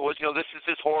my point was, this is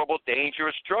this horrible,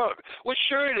 dangerous drug. Well,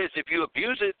 sure it is if you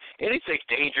abuse it. Anything's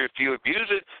dangerous if you abuse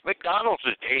it. McDonald's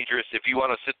is dangerous if you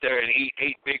want to sit there and eat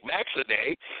 8 Big Macs a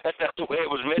day. That's not the way it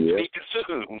was meant to be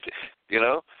consumed,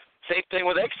 Same thing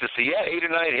with ecstasy. Yeah, 8 or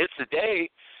 9 hits a day.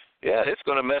 Yeah, it's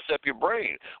going to mess up your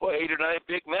brain. Well, 8 or 9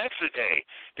 Big Macs a day.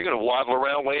 You're going to waddle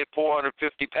around weighing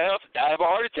 450 pounds and die of a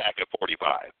heart attack at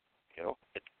 45.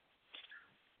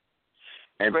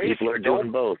 And crazy. People are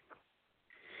doing both.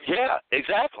 Yeah,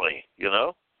 exactly,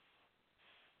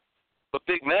 But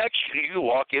Big Macs, you can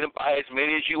walk in and buy as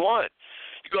many as you want.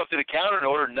 You go up to the counter and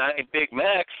order 9 Big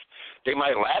Macs. They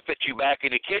might laugh at you back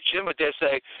in the kitchen, but they'll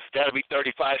say, that'll be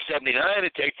 $35.79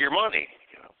 and take your money.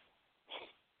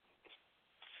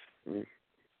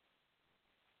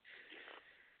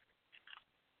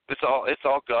 It's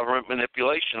all government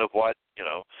manipulation of what,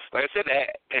 Like I said,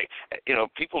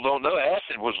 people don't know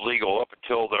acid was legal up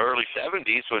until the early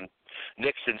 70s when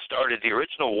Nixon started the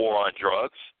original war on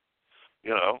drugs,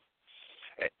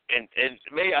 And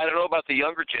maybe, I don't know about the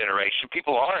younger generation.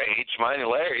 People our age, mine and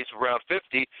Larry's, around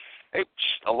 50,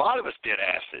 a lot of us did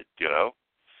acid,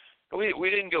 We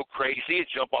didn't go crazy and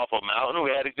jump off a mountain.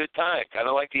 We had a good time, kind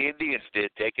of like the Indians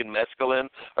did, taking mescaline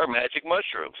or magic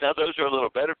mushrooms. Now, those are a little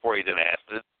better for you than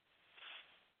acid.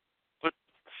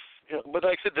 But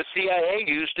like I said, the CIA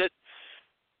used it.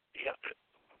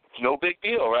 No big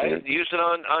deal, right? They used it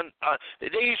on they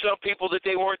used it on people that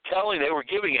they weren't telling they were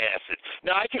giving acid.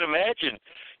 Now I can imagine,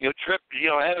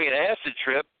 having an acid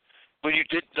trip when you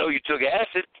didn't know you took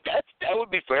acid. That would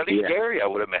be fairly scary, I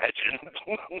would imagine.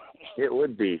 It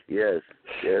would be, yes.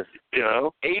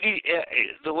 80.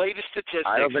 The latest statistics.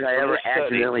 I don't think I ever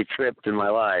accidentally tripped in my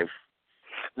life.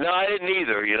 No, I didn't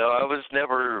either. I was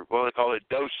never, what they call it,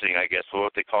 dosing, I guess, or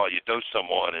what they call it. You dose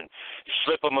someone and you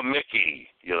slip them a Mickey,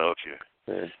 if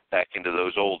you're back into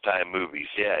those old-time movies.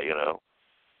 Yeah,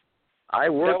 I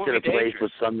worked at a place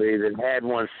with somebody that had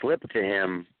one slip to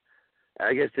him.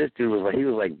 I guess this dude was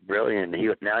brilliant. He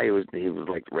was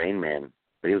like Rain Man,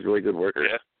 but he was a really good worker.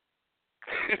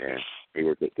 Yeah.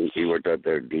 He worked out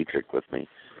there at Dietrich with me.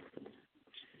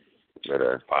 But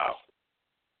wow.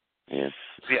 Yeah.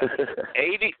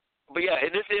 In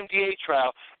this MDA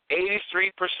trial,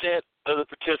 83% of the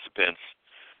participants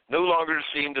no longer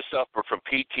seem to suffer from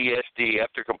PTSD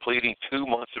after completing 2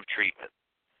 months of treatment.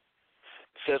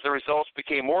 It says the results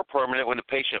became more permanent when the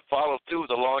patient followed through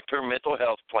with a long-term mental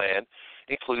health plan,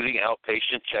 including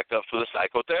outpatient checkups with a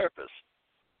psychotherapist.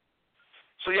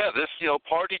 So yeah, this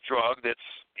party drug that's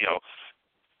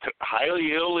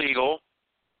highly illegal.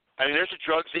 I mean, there's a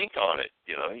Drugs Inc. on it.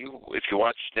 If you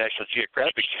watch National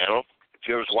Geographic Channel, if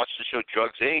you ever watch the show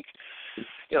Drugs Inc.,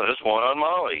 there's one on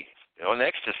Molly, and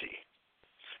ecstasy.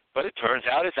 But it turns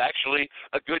out it's actually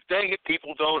a good thing if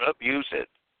people don't abuse it.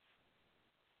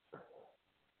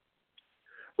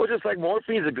 Well, just like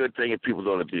morphine's a good thing if people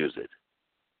don't abuse it.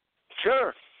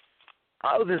 Sure.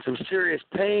 I was in some serious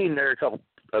pain there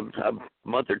a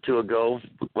month or two ago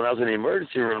when I was in the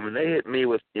emergency room, and they hit me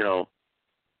with,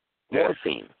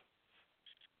 morphine.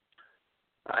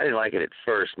 I didn't like it at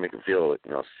first, make me feel,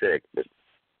 sick, but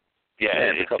yeah,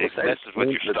 it messes with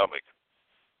your stomach.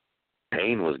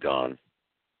 Pain was gone.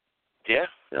 Yeah.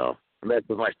 It messed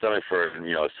with my stomach for,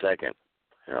 a second,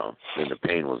 then the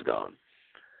pain was gone.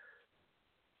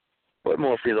 But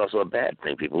morphine is also a bad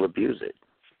thing. People abuse it.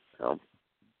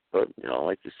 But,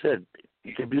 like you said,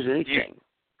 you can abuse anything.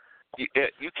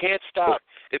 You can't stop.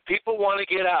 If people want to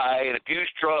get high and abuse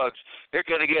drugs, they're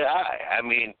going to get high. I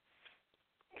mean,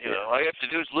 all you have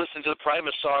to do is listen to the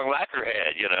Primus song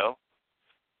Lacquerhead,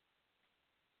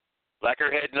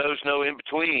 Lacquerhead knows no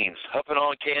in-betweens, huffing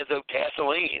on cans of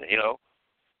gasoline,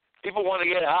 People want to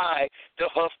get high, they'll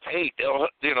huff paint, they'll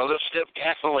sniff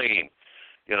gasoline,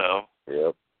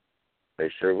 Yep, they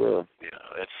sure will.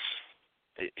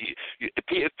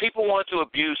 If people want to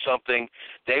abuse something,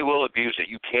 they will abuse it.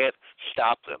 You can't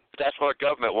stop them. That's what our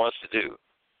government wants to do.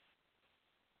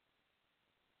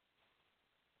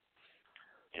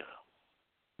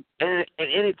 And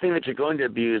anything that you're going to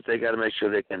abuse, they got to make sure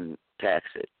they can tax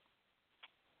it.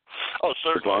 Oh,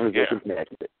 certainly. As long as they can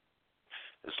tax it.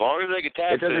 As long as they can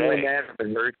tax it. It doesn't really matter if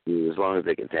it hurts you as long as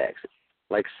they can tax it.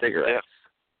 Like cigarettes.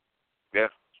 Yeah.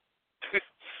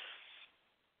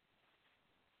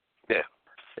 Yeah.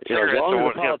 As long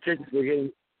as the politicians are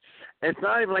getting, and it's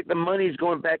not even like the money's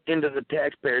going back into the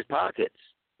taxpayers' pockets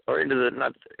or into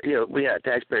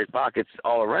taxpayers' pockets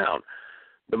all around.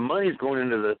 The money's going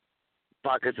into the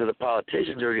pockets of the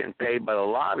politicians who are getting paid by the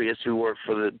lobbyists who work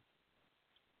for the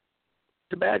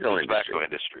tobacco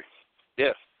industry.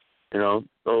 Yeah.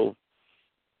 So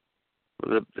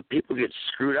the people get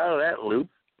screwed out of that loop.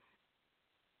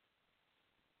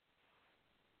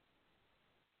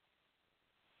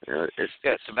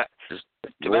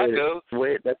 Tobacco.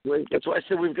 That's why I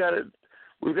said we've got to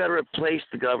replace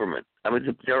the government. I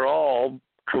mean, they're all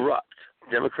corrupt,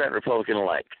 Democrat and Republican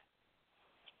alike.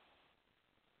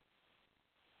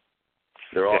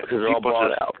 They're all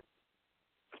bought out.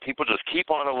 People just keep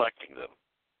on electing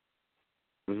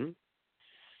them.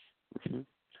 Mm-hmm.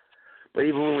 But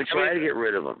even when we try to get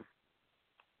rid of them,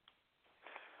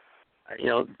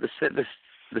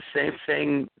 the same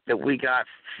thing that we got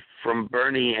from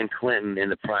Bernie and Clinton in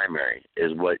the primary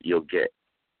is what you'll get.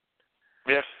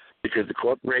 Yeah. Because the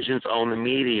corporations own the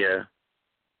media.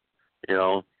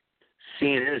 CNN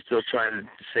is still trying to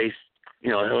say,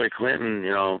 Hillary Clinton,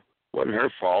 wasn't her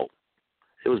fault.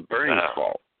 It was Bernie's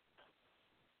fault.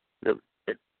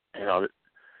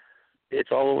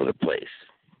 It's all over the place.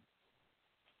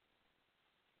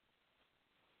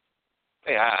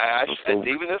 Yeah,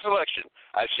 even this election,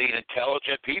 I've seen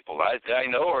intelligent people I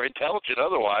know are intelligent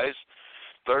otherwise.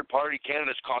 Third-party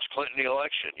candidates cost Clinton the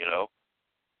election,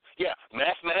 Yeah,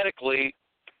 mathematically,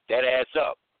 that adds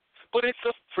up. But it's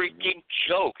a freaking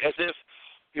joke, as if,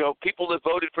 people that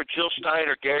voted for Jill Stein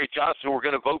or Gary Johnson were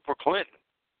going to vote for Clinton.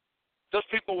 Those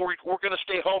people were going to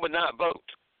stay home and not vote.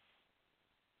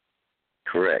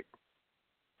 Correct.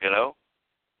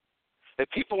 If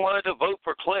people wanted to vote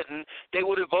for Clinton, they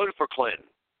would have voted for Clinton.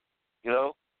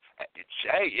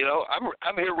 Hey,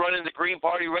 I'm here running the Green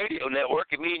Party Radio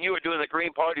Network, and me and you are doing the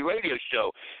Green Party Radio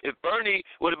Show. If Bernie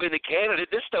would have been the candidate,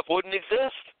 this stuff wouldn't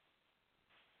exist.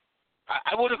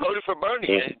 I would have voted for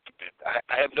Bernie.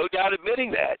 I have no doubt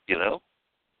admitting that,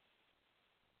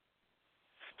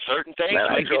 Certain things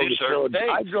make you do certain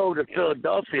things. I drove to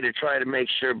Philadelphia to try to make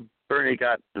sure Bernie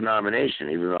got the nomination,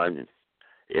 even though I'm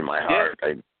in my heart,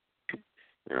 I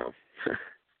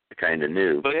kind of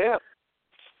knew. But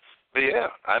yeah,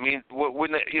 I mean,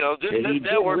 when this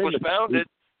network was founded.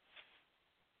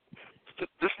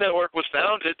 This network was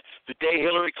founded the day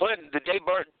the day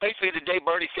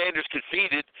Bernie Sanders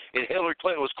conceded and Hillary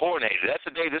Clinton was coronated. That's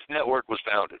the day this network was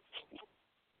founded.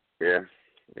 Yeah.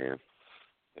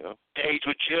 Days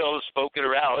with Jill spoke at a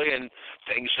rally, and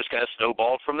things just kind of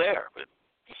snowballed from there. But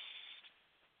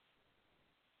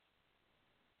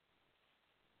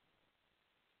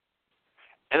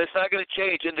and it's not going to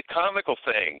change. And the comical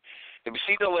thing, if you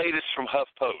see the latest from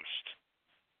HuffPost,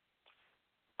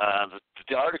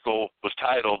 the article was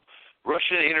titled,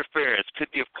 "Russian Interference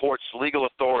Could Give Courts Legal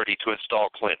Authority to Install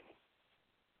Clinton."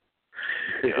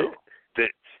 You know,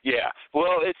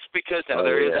 well, it's because now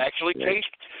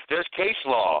there's case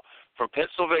law from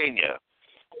Pennsylvania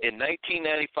in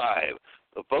 1995.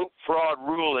 The vote fraud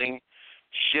ruling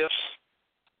shifted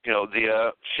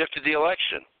the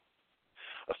election.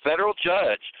 A federal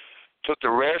judge took the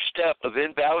rare step of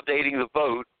invalidating the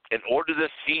vote and ordered the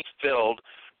seat filled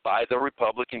by the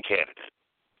Republican candidate.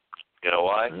 You know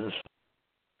why?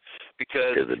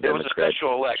 Because it was a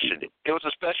special election. It was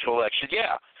a special election,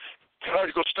 yeah. The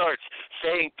article starts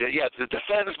saying that, the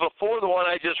defendants before the one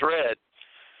I just read,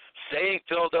 saying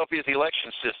Philadelphia's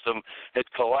election system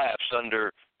had collapsed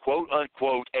under, quote,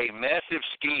 unquote, a massive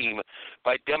scheme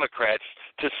by Democrats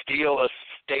to steal a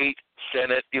state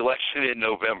Senate election in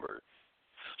November.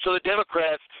 So the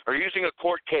Democrats are using a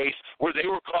court case where they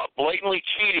were caught blatantly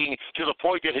cheating to the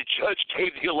point that a judge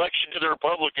gave the election to the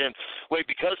Republican. Wait,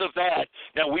 because of that,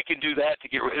 now we can do that to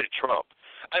get rid of Trump.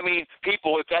 I mean,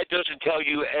 people, if that doesn't tell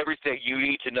you everything you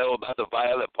need to know about the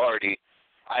violent party,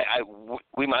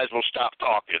 we might as well stop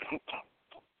talking.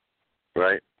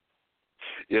 Right.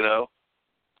 You know?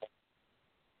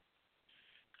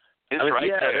 It's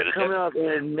they're coming out and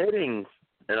admitting,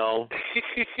 you know,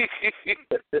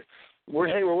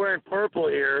 we're wearing purple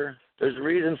here. There's a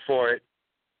reason for it.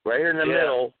 Right here in the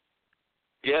middle.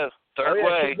 Yeah, third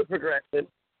way. The progressive.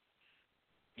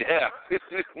 Yeah.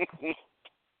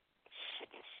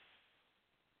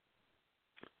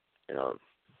 You know,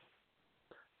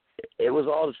 it was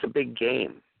all just a big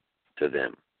game to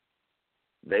them.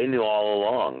 They knew all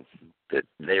along that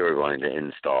they were going to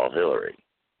install Hillary.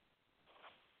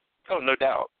 Oh, no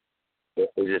doubt. It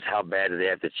was just how bad did they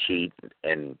have to cheat,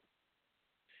 and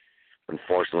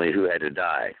unfortunately, who had to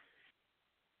die?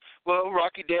 Well,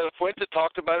 Rocky De La Fuente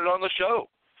talked about it on the show.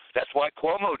 That's why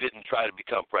Cuomo didn't try to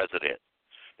become president.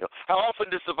 You know, how often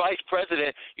does the vice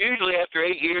president, usually after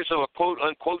 8 years of a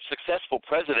quote-unquote successful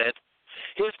president,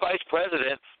 his vice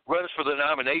president runs for the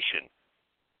nomination,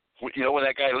 you know, when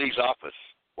that guy leaves office?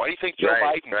 Why do you think Joe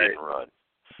Biden didn't run?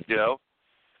 You know,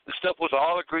 the stuff was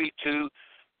all agreed to.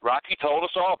 Rocky told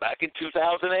us all back in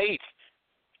 2008.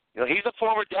 You know, he's a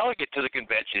former delegate to the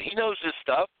convention. He knows this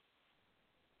stuff.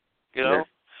 You know,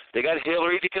 they got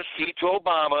Hillary to concede to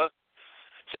Obama.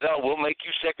 Said, "Oh, we'll make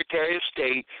you Secretary of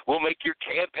State. We'll make your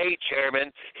campaign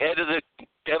chairman, head of the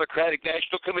Democratic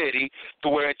National Committee, to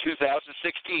where in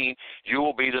 2016 you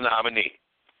will be the nominee."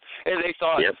 And they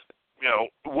thought, you know,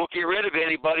 we'll get rid of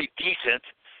anybody decent.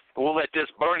 We'll let this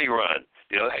Bernie run.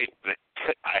 You know,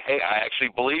 I actually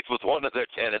believed with one of their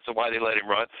tenets and why they let him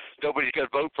run. Nobody's going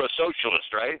to vote for a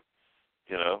socialist, right?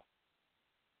 You know.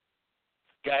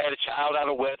 Guy had a child out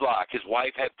of wedlock. His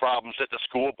wife had problems at the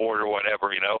school board or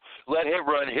whatever, you know. Let him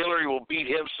run. Hillary will beat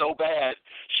him so bad.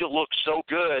 She'll look so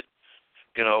good.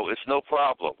 You know, it's no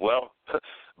problem. Well,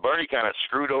 Bernie kind of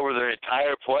screwed over their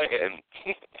entire plan.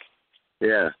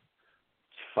 Yeah.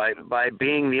 By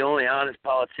being the only honest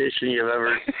politician you've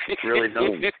ever really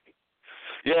known.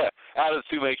 Yeah, out of the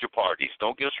two major parties.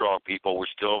 Don't get us wrong, people. We're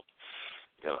still,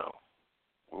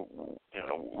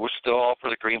 we're still all for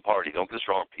the Green Party. Don't get us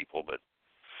wrong, people. But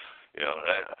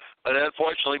and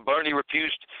unfortunately, Bernie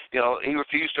refused. He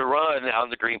refused to run on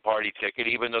the Green Party ticket,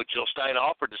 even though Jill Stein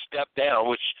offered to step down,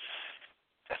 which.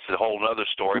 That's a whole other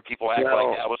story. People act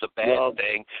like that was a bad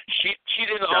thing. She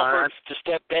didn't offer to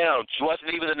step down. She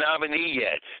wasn't even the nominee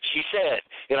yet. She said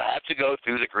it'll have to go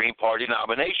through the Green Party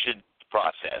nomination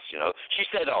process. She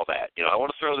said all that. I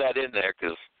want to throw that in there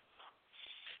because.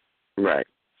 Right.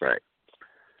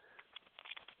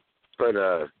 But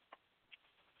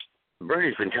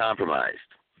Bernie's been compromised.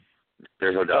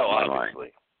 There's no doubt in my mind.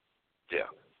 Yeah.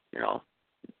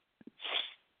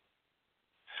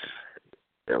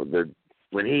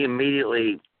 When he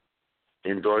immediately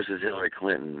endorses Hillary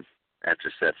Clinton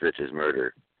after Seth Rich's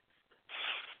murder,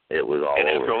 it was all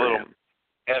over for him.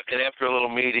 And after a little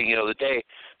meeting, the day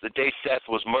Seth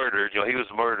was murdered, he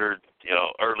was murdered,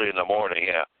 early in the morning.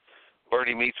 Yeah,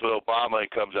 Bernie meets with Obama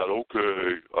and comes out.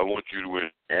 Okay, I want you to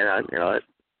win. And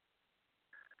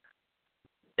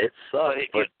it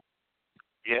sucks.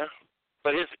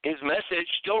 But his message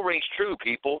still rings true,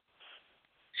 people.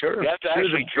 Sure. You have to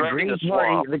actually drain the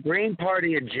swamp. The Green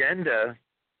Party agenda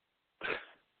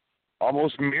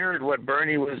almost mirrored what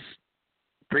Bernie was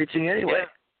preaching anyway.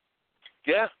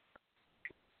 Yeah.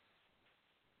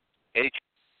 And he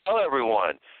tell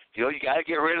everyone, you got to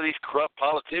get rid of these corrupt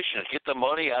politicians. Get the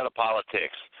money out of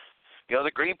politics.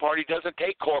 The Green Party doesn't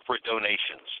take corporate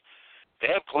donations. They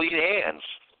have clean hands.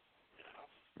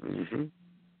 Mm-hmm.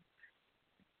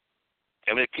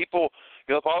 I mean, people,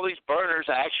 if all these burners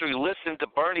actually listened to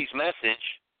Bernie's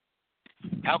message,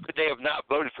 how could they have not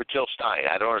voted for Jill Stein?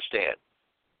 I don't understand.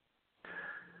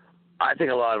 I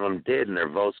think a lot of them did, and their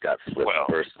votes got flipped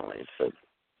personally. But.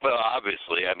 Well,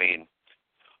 obviously, I mean,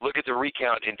 look at the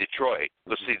recount in Detroit.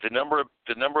 Let's see, the number of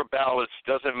ballots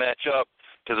doesn't match up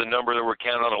to the number that were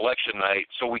counted on election night,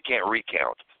 so we can't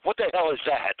recount. What the hell is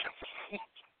that?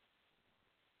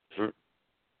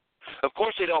 Of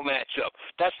course they don't match up.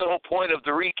 That's the whole point of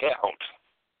the recount.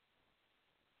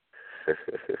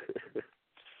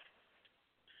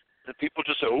 The people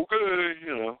just say, okay,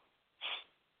 you know,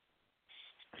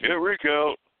 yeah,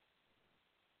 recount.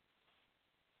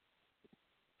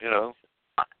 You know,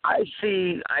 I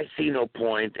see no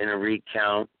point in a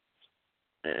recount.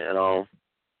 You know,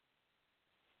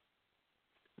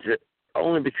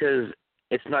 only because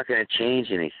it's not going to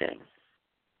change anything.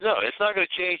 No, it's not going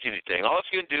to change anything. All it's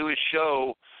going to do is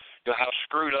show how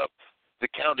screwed up the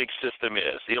counting system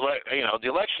is. The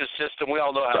election system, we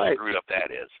all know how screwed up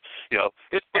that is. You know,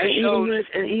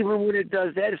 even when it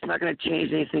does that, it's not going to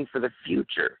change anything for the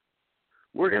future.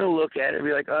 We're going to look at it and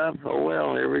be like, oh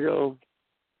well, here we go.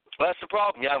 Well, that's the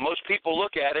problem. Yeah, most people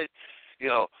look at it, you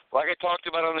know, like I talked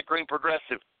about on the Green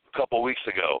Progressive a couple of weeks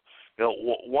ago. You know,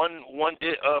 one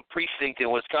precinct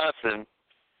in Wisconsin,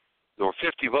 there were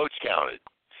 50 votes counted.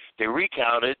 They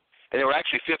recounted, and there were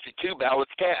actually 52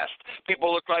 ballots cast.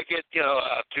 People look like it, you know,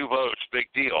 2 votes,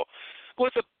 big deal. Well,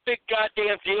 it's a big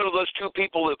goddamn deal to those 2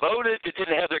 people that voted that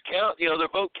didn't have their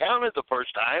vote counted the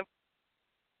first time.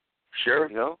 Sure.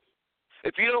 You know?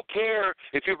 If you don't care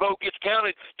if your vote gets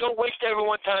counted, don't waste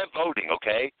everyone's time voting,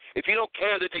 okay? If you don't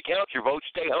care that they count your vote,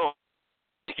 stay home.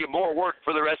 You get more work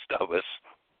for the rest of us.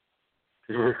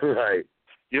 Right.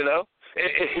 You know?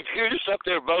 If you're just up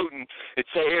there voting and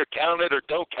say, here, count it or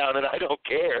don't count it, I don't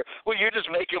care. Well, you're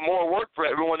just making more work for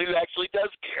everyone who actually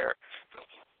does care.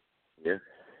 Yeah.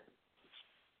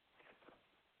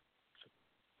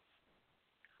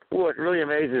 What really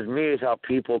amazes me is how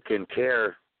people can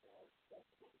care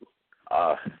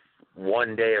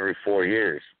one day every 4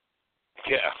 years.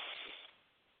 Yeah.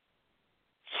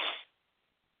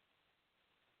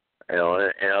 You know,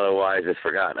 and otherwise it's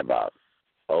forgotten about.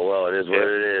 Oh, well, it is what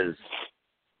it is.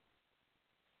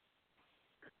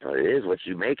 Well, it is what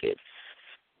you make it.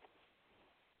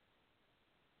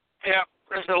 Yeah,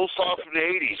 there's no song from the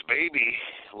 80s, baby.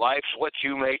 Life's what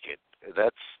you make it.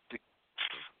 That's the...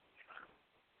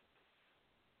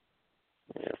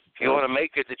 Yeah. If you want to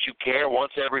make it that you care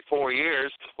once every 4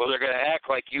 years, well, they're going to act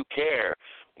like you care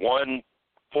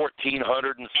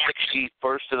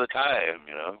 1/1461st of the time,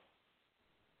 you know.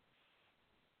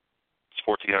 It's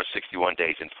 1,461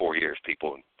 days in 4 years,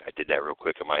 people. I did that real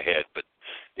quick in my head. But,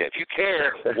 yeah, if you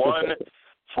care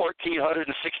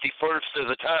 1/1461st of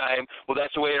the time, well,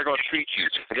 that's the way they're going to treat you.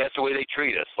 That's the way they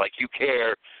treat us, like you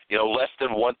care, you know, less than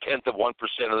 1/10 of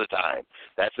 1% of the time.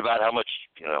 That's about how much,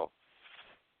 you know.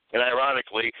 And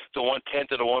ironically, the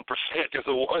 1/10 of the 1% are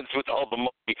the ones with all the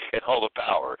money and all the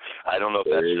power. I don't know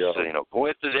if that's just a,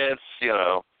 coincidence.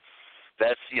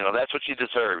 That's what you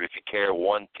deserve if you care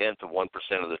 1/10 of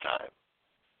 1% of the time.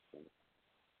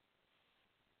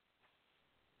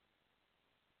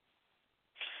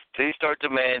 So you start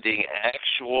demanding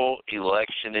actual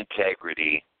election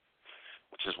integrity,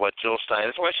 which is what Jill Stein.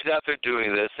 That's why she's out there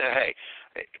doing this. And hey,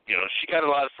 she got a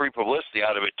lot of free publicity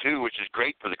out of it too, which is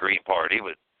great for the Green Party,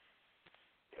 but.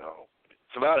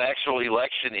 It's about actual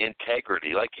election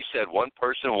integrity. Like you said, one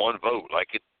person, one vote,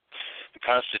 like the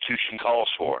Constitution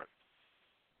calls for.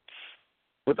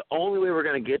 But the only way we're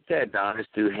going to get that, Don, is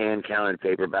through hand-counted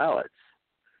paper ballots.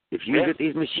 If you get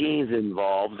these machines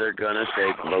involved, they're going to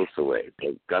take votes away.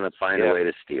 They're going to find a way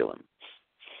to steal them.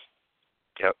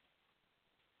 Yep.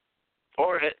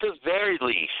 Or at the very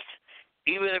least,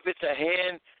 even if it's a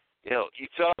hand, you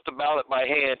fill out the ballot by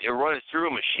hand and run it through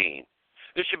a machine.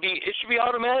 It should be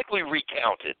automatically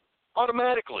recounted.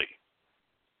 Automatically.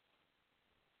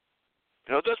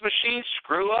 Those machines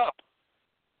screw up.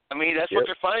 I mean, that's what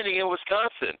they're finding in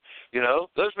Wisconsin.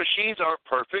 Those machines aren't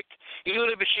perfect. Even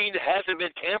a machine that hasn't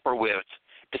been tampered with,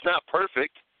 it's not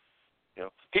perfect.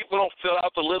 People don't fill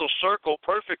out the little circle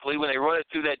perfectly when they run it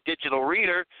through that digital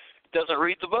reader. It doesn't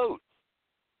read the vote.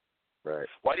 Right.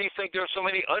 Why do you think there are so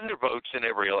many undervotes in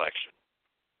every election?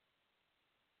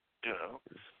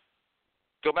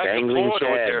 Go back dangling to Florida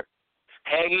Chad. with their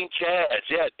hanging chads.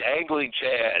 Yeah, dangling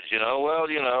chads.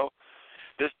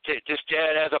 This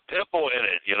Chad has a pimple in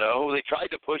it, They tried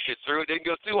to push it through. It didn't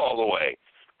go through all the way.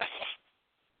 I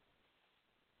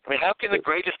mean, how can the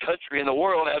greatest country in the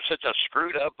world have such a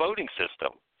screwed-up voting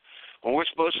system when we're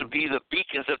supposed to be the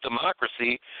beacons of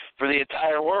democracy for the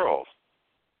entire world?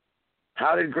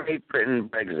 How did Great Britain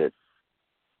Brexit?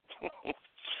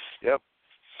 Yep.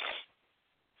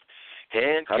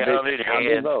 Hand How counted,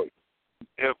 they vote?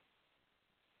 Yep.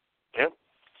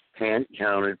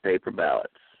 hand-counted paper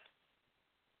ballots.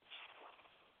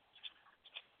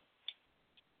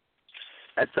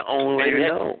 That's the only way to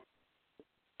know.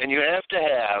 And you have to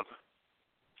have,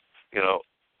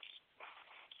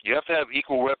 you have to have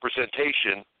equal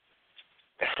representation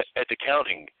at the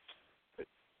counting.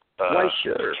 Why,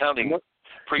 sure. Counting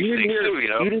precincts too.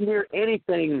 You didn't hear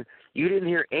anything. You didn't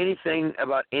hear anything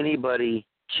about anybody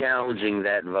challenging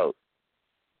that vote.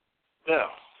 No.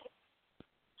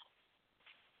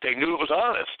 They knew it was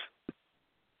honest.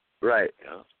 Right.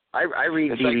 Yeah. I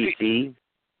read BBC.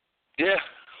 Yeah.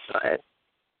 Right.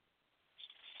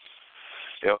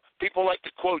 People like to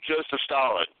quote Joseph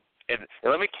Stalin, and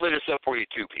let me clear this up for you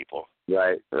too, people.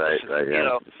 Right. Yeah. You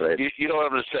know what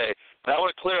I'm going to say. But I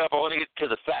want to clear up. I want to get to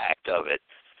the fact of it,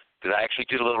 because I actually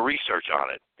did a little research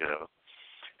on it.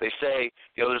 They say,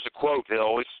 there's a quote. They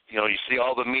always, you see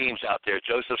all the memes out there.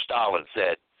 Joseph Stalin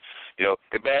said,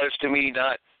 it matters to me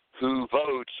not who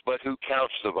votes, but who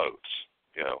counts the votes.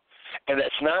 And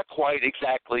that's not quite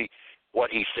exactly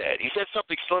what he said. He said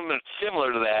something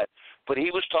similar to that, but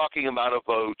he was talking about a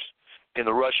vote in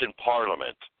the Russian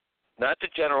parliament, not the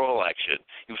general election.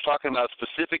 He was talking about a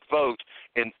specific vote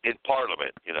in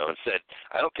parliament, and said,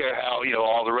 I don't care how,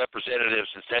 all the representatives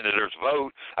and senators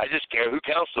vote. I just care who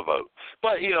counts the vote.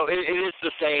 But, it is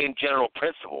the same general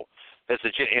principle as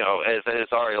as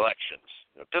our elections.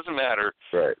 It doesn't matter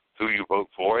who you vote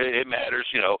for. It matters,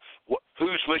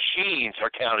 whose machines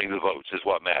are counting the votes is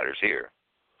what matters here.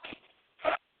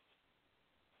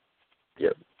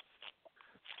 Yep.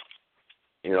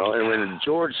 And when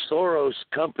George Soros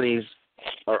companies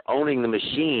are owning the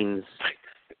machines,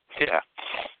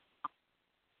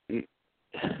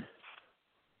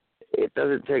 it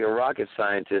doesn't take a rocket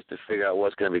scientist to figure out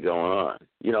what's going to be going on.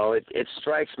 It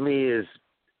strikes me as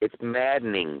it's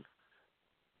maddening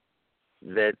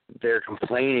that they're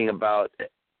complaining about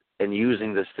and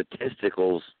using the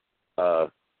statistical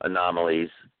anomalies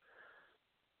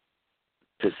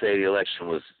to say the election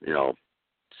was,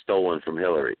 stolen from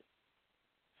Hillary.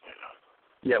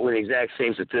 Yet when the exact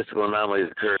same statistical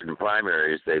anomalies occurred in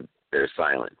primaries, they're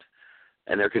silent.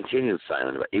 And they're continued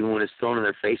silent about it. Even when it's thrown in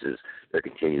their faces, they're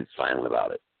continued silent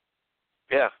about it.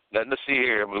 Yeah, nothing to see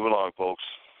here. Move along, folks.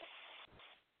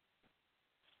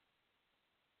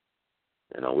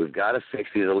 We've got to fix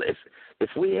these. If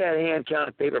we had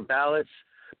hand-counted paper ballots,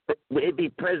 it'd be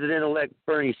President-elect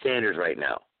Bernie Sanders right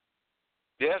now.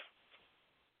 Yeah.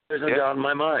 There's no doubt in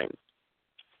my mind.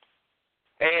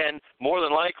 And more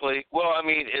than likely,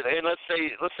 and let's say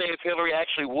if Hillary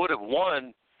actually would have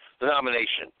won the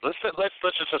nomination, let's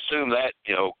just assume that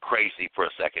crazy for a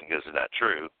second because it's not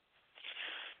true.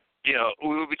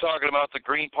 We would be talking about the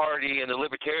Green Party and the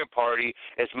Libertarian Party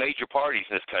as major parties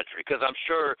in this country, because I'm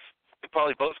sure they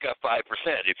probably both got 5%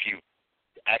 if you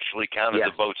actually counted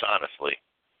the votes honestly.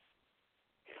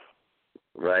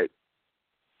 Right.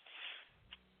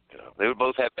 They would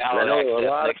both have ballot access. I know a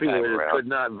lot of next people time that around. could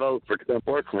not vote for Trump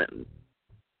or Clinton.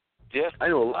 Yeah. I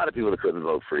know a lot of people that couldn't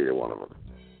vote for either one of them.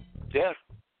 Yeah.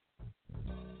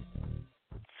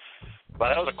 But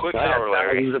that was a quick hour,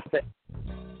 Larry.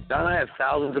 Don, I have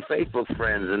thousands of Facebook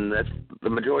friends, and that's the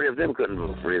majority of them couldn't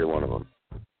vote for either one of them.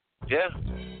 Yeah.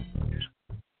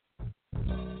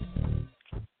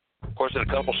 Of course, in a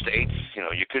couple states,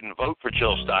 you couldn't vote for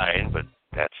Jill Stein, but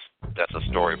that's a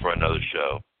story for another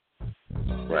show.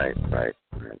 Right.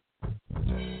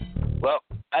 Well,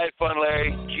 I had fun,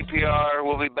 Larry. GPR,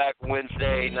 we'll be back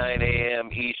Wednesday, 9 a.m.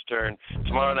 Eastern.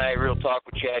 Tomorrow night, Real Talk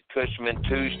with Chad Cushman.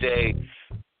 Tuesday,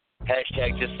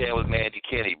 hashtag Just Stand with Mandy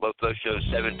Kinney. Both those shows,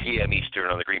 7 p.m.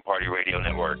 Eastern on the Green Party Radio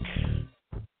Network.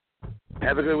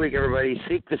 Have a good week, everybody.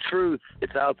 Seek the truth.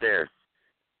 It's out there.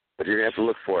 But you're going to have to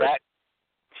look for it.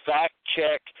 Fact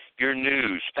check your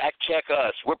news. Fact check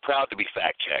us. We're proud to be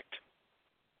fact checked.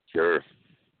 Sure.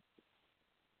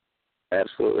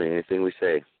 Absolutely. Anything we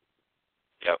say.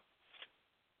 Yep.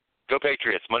 Go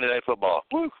Patriots. Monday Night Football.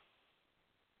 Woo.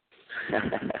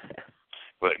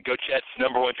 But go Jets,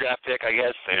 number 1 draft pick, I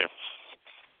guess.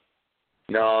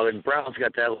 No, the Browns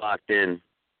got that locked in.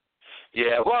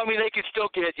 Yeah, well, they could still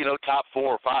get, top 4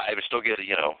 or 5 and still get,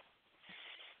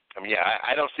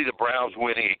 I don't see the Browns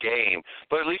winning a game,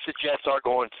 but at least the Jets are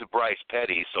going to Bryce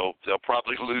Petty, so they'll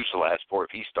probably lose the last 4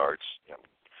 if he starts.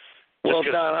 Well,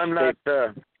 Don,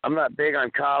 I'm not big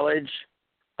on college.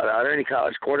 Are there any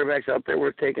college quarterbacks out there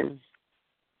worth taking?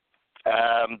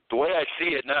 The way I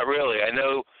see it, not really. I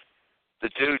know the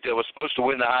dude that was supposed to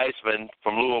win the Heisman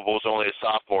from Louisville is only a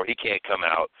sophomore. He can't come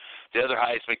out. The other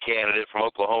Heisman candidate from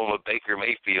Oklahoma, Baker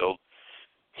Mayfield,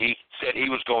 he said he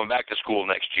was going back to school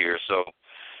next year. So,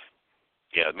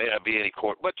 yeah, it may not be any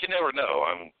court, but you never know.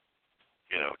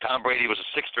 Tom Brady was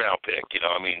a 6th-round pick.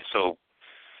 I mean, so,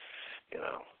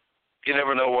 you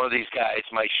never know, one of these guys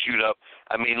might shoot up.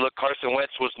 I mean, look, Carson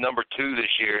Wentz was number 2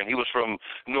 this year, and he was from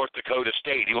North Dakota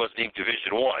State. He wasn't even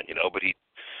Division I, but he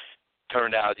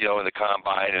turned out, in the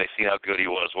combine, and they seen how good he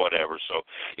was, whatever. So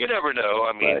you never know.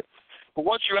 I mean, but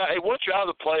once you're out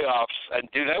of the playoffs, and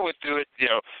dude, I went through it,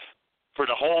 for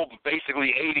the whole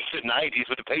basically 80s and 90s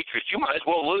with the Patriots. You might as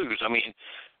well lose. I mean,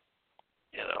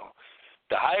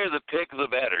 the higher the pick, the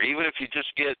better. Even if you just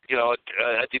get,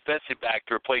 a defensive back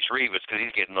to replace Revis because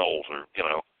he's getting old, or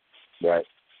Right.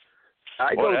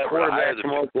 I go Whatever, quarterback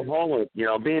from Oklahoma.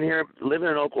 Being here, living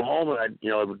in Oklahoma,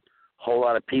 a whole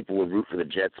lot of people would root for the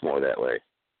Jets more that way.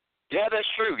 Yeah, that's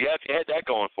true. Yeah, if you had that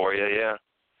going for you, yeah.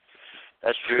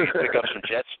 That's true. You pick up some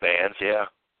Jets fans, yeah.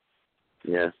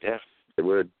 Yeah. Yeah. It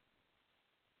would.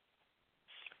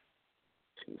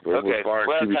 We're far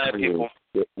well, too time, people.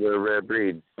 We're a rare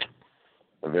breed.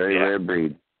 A very rare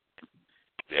breed.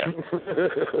 Yeah.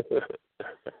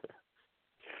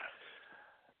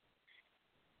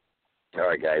 All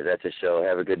right, guys. That's a show.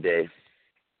 Have a good day.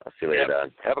 I'll see you later,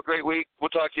 Don. Have a great week. We'll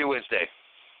talk to you Wednesday.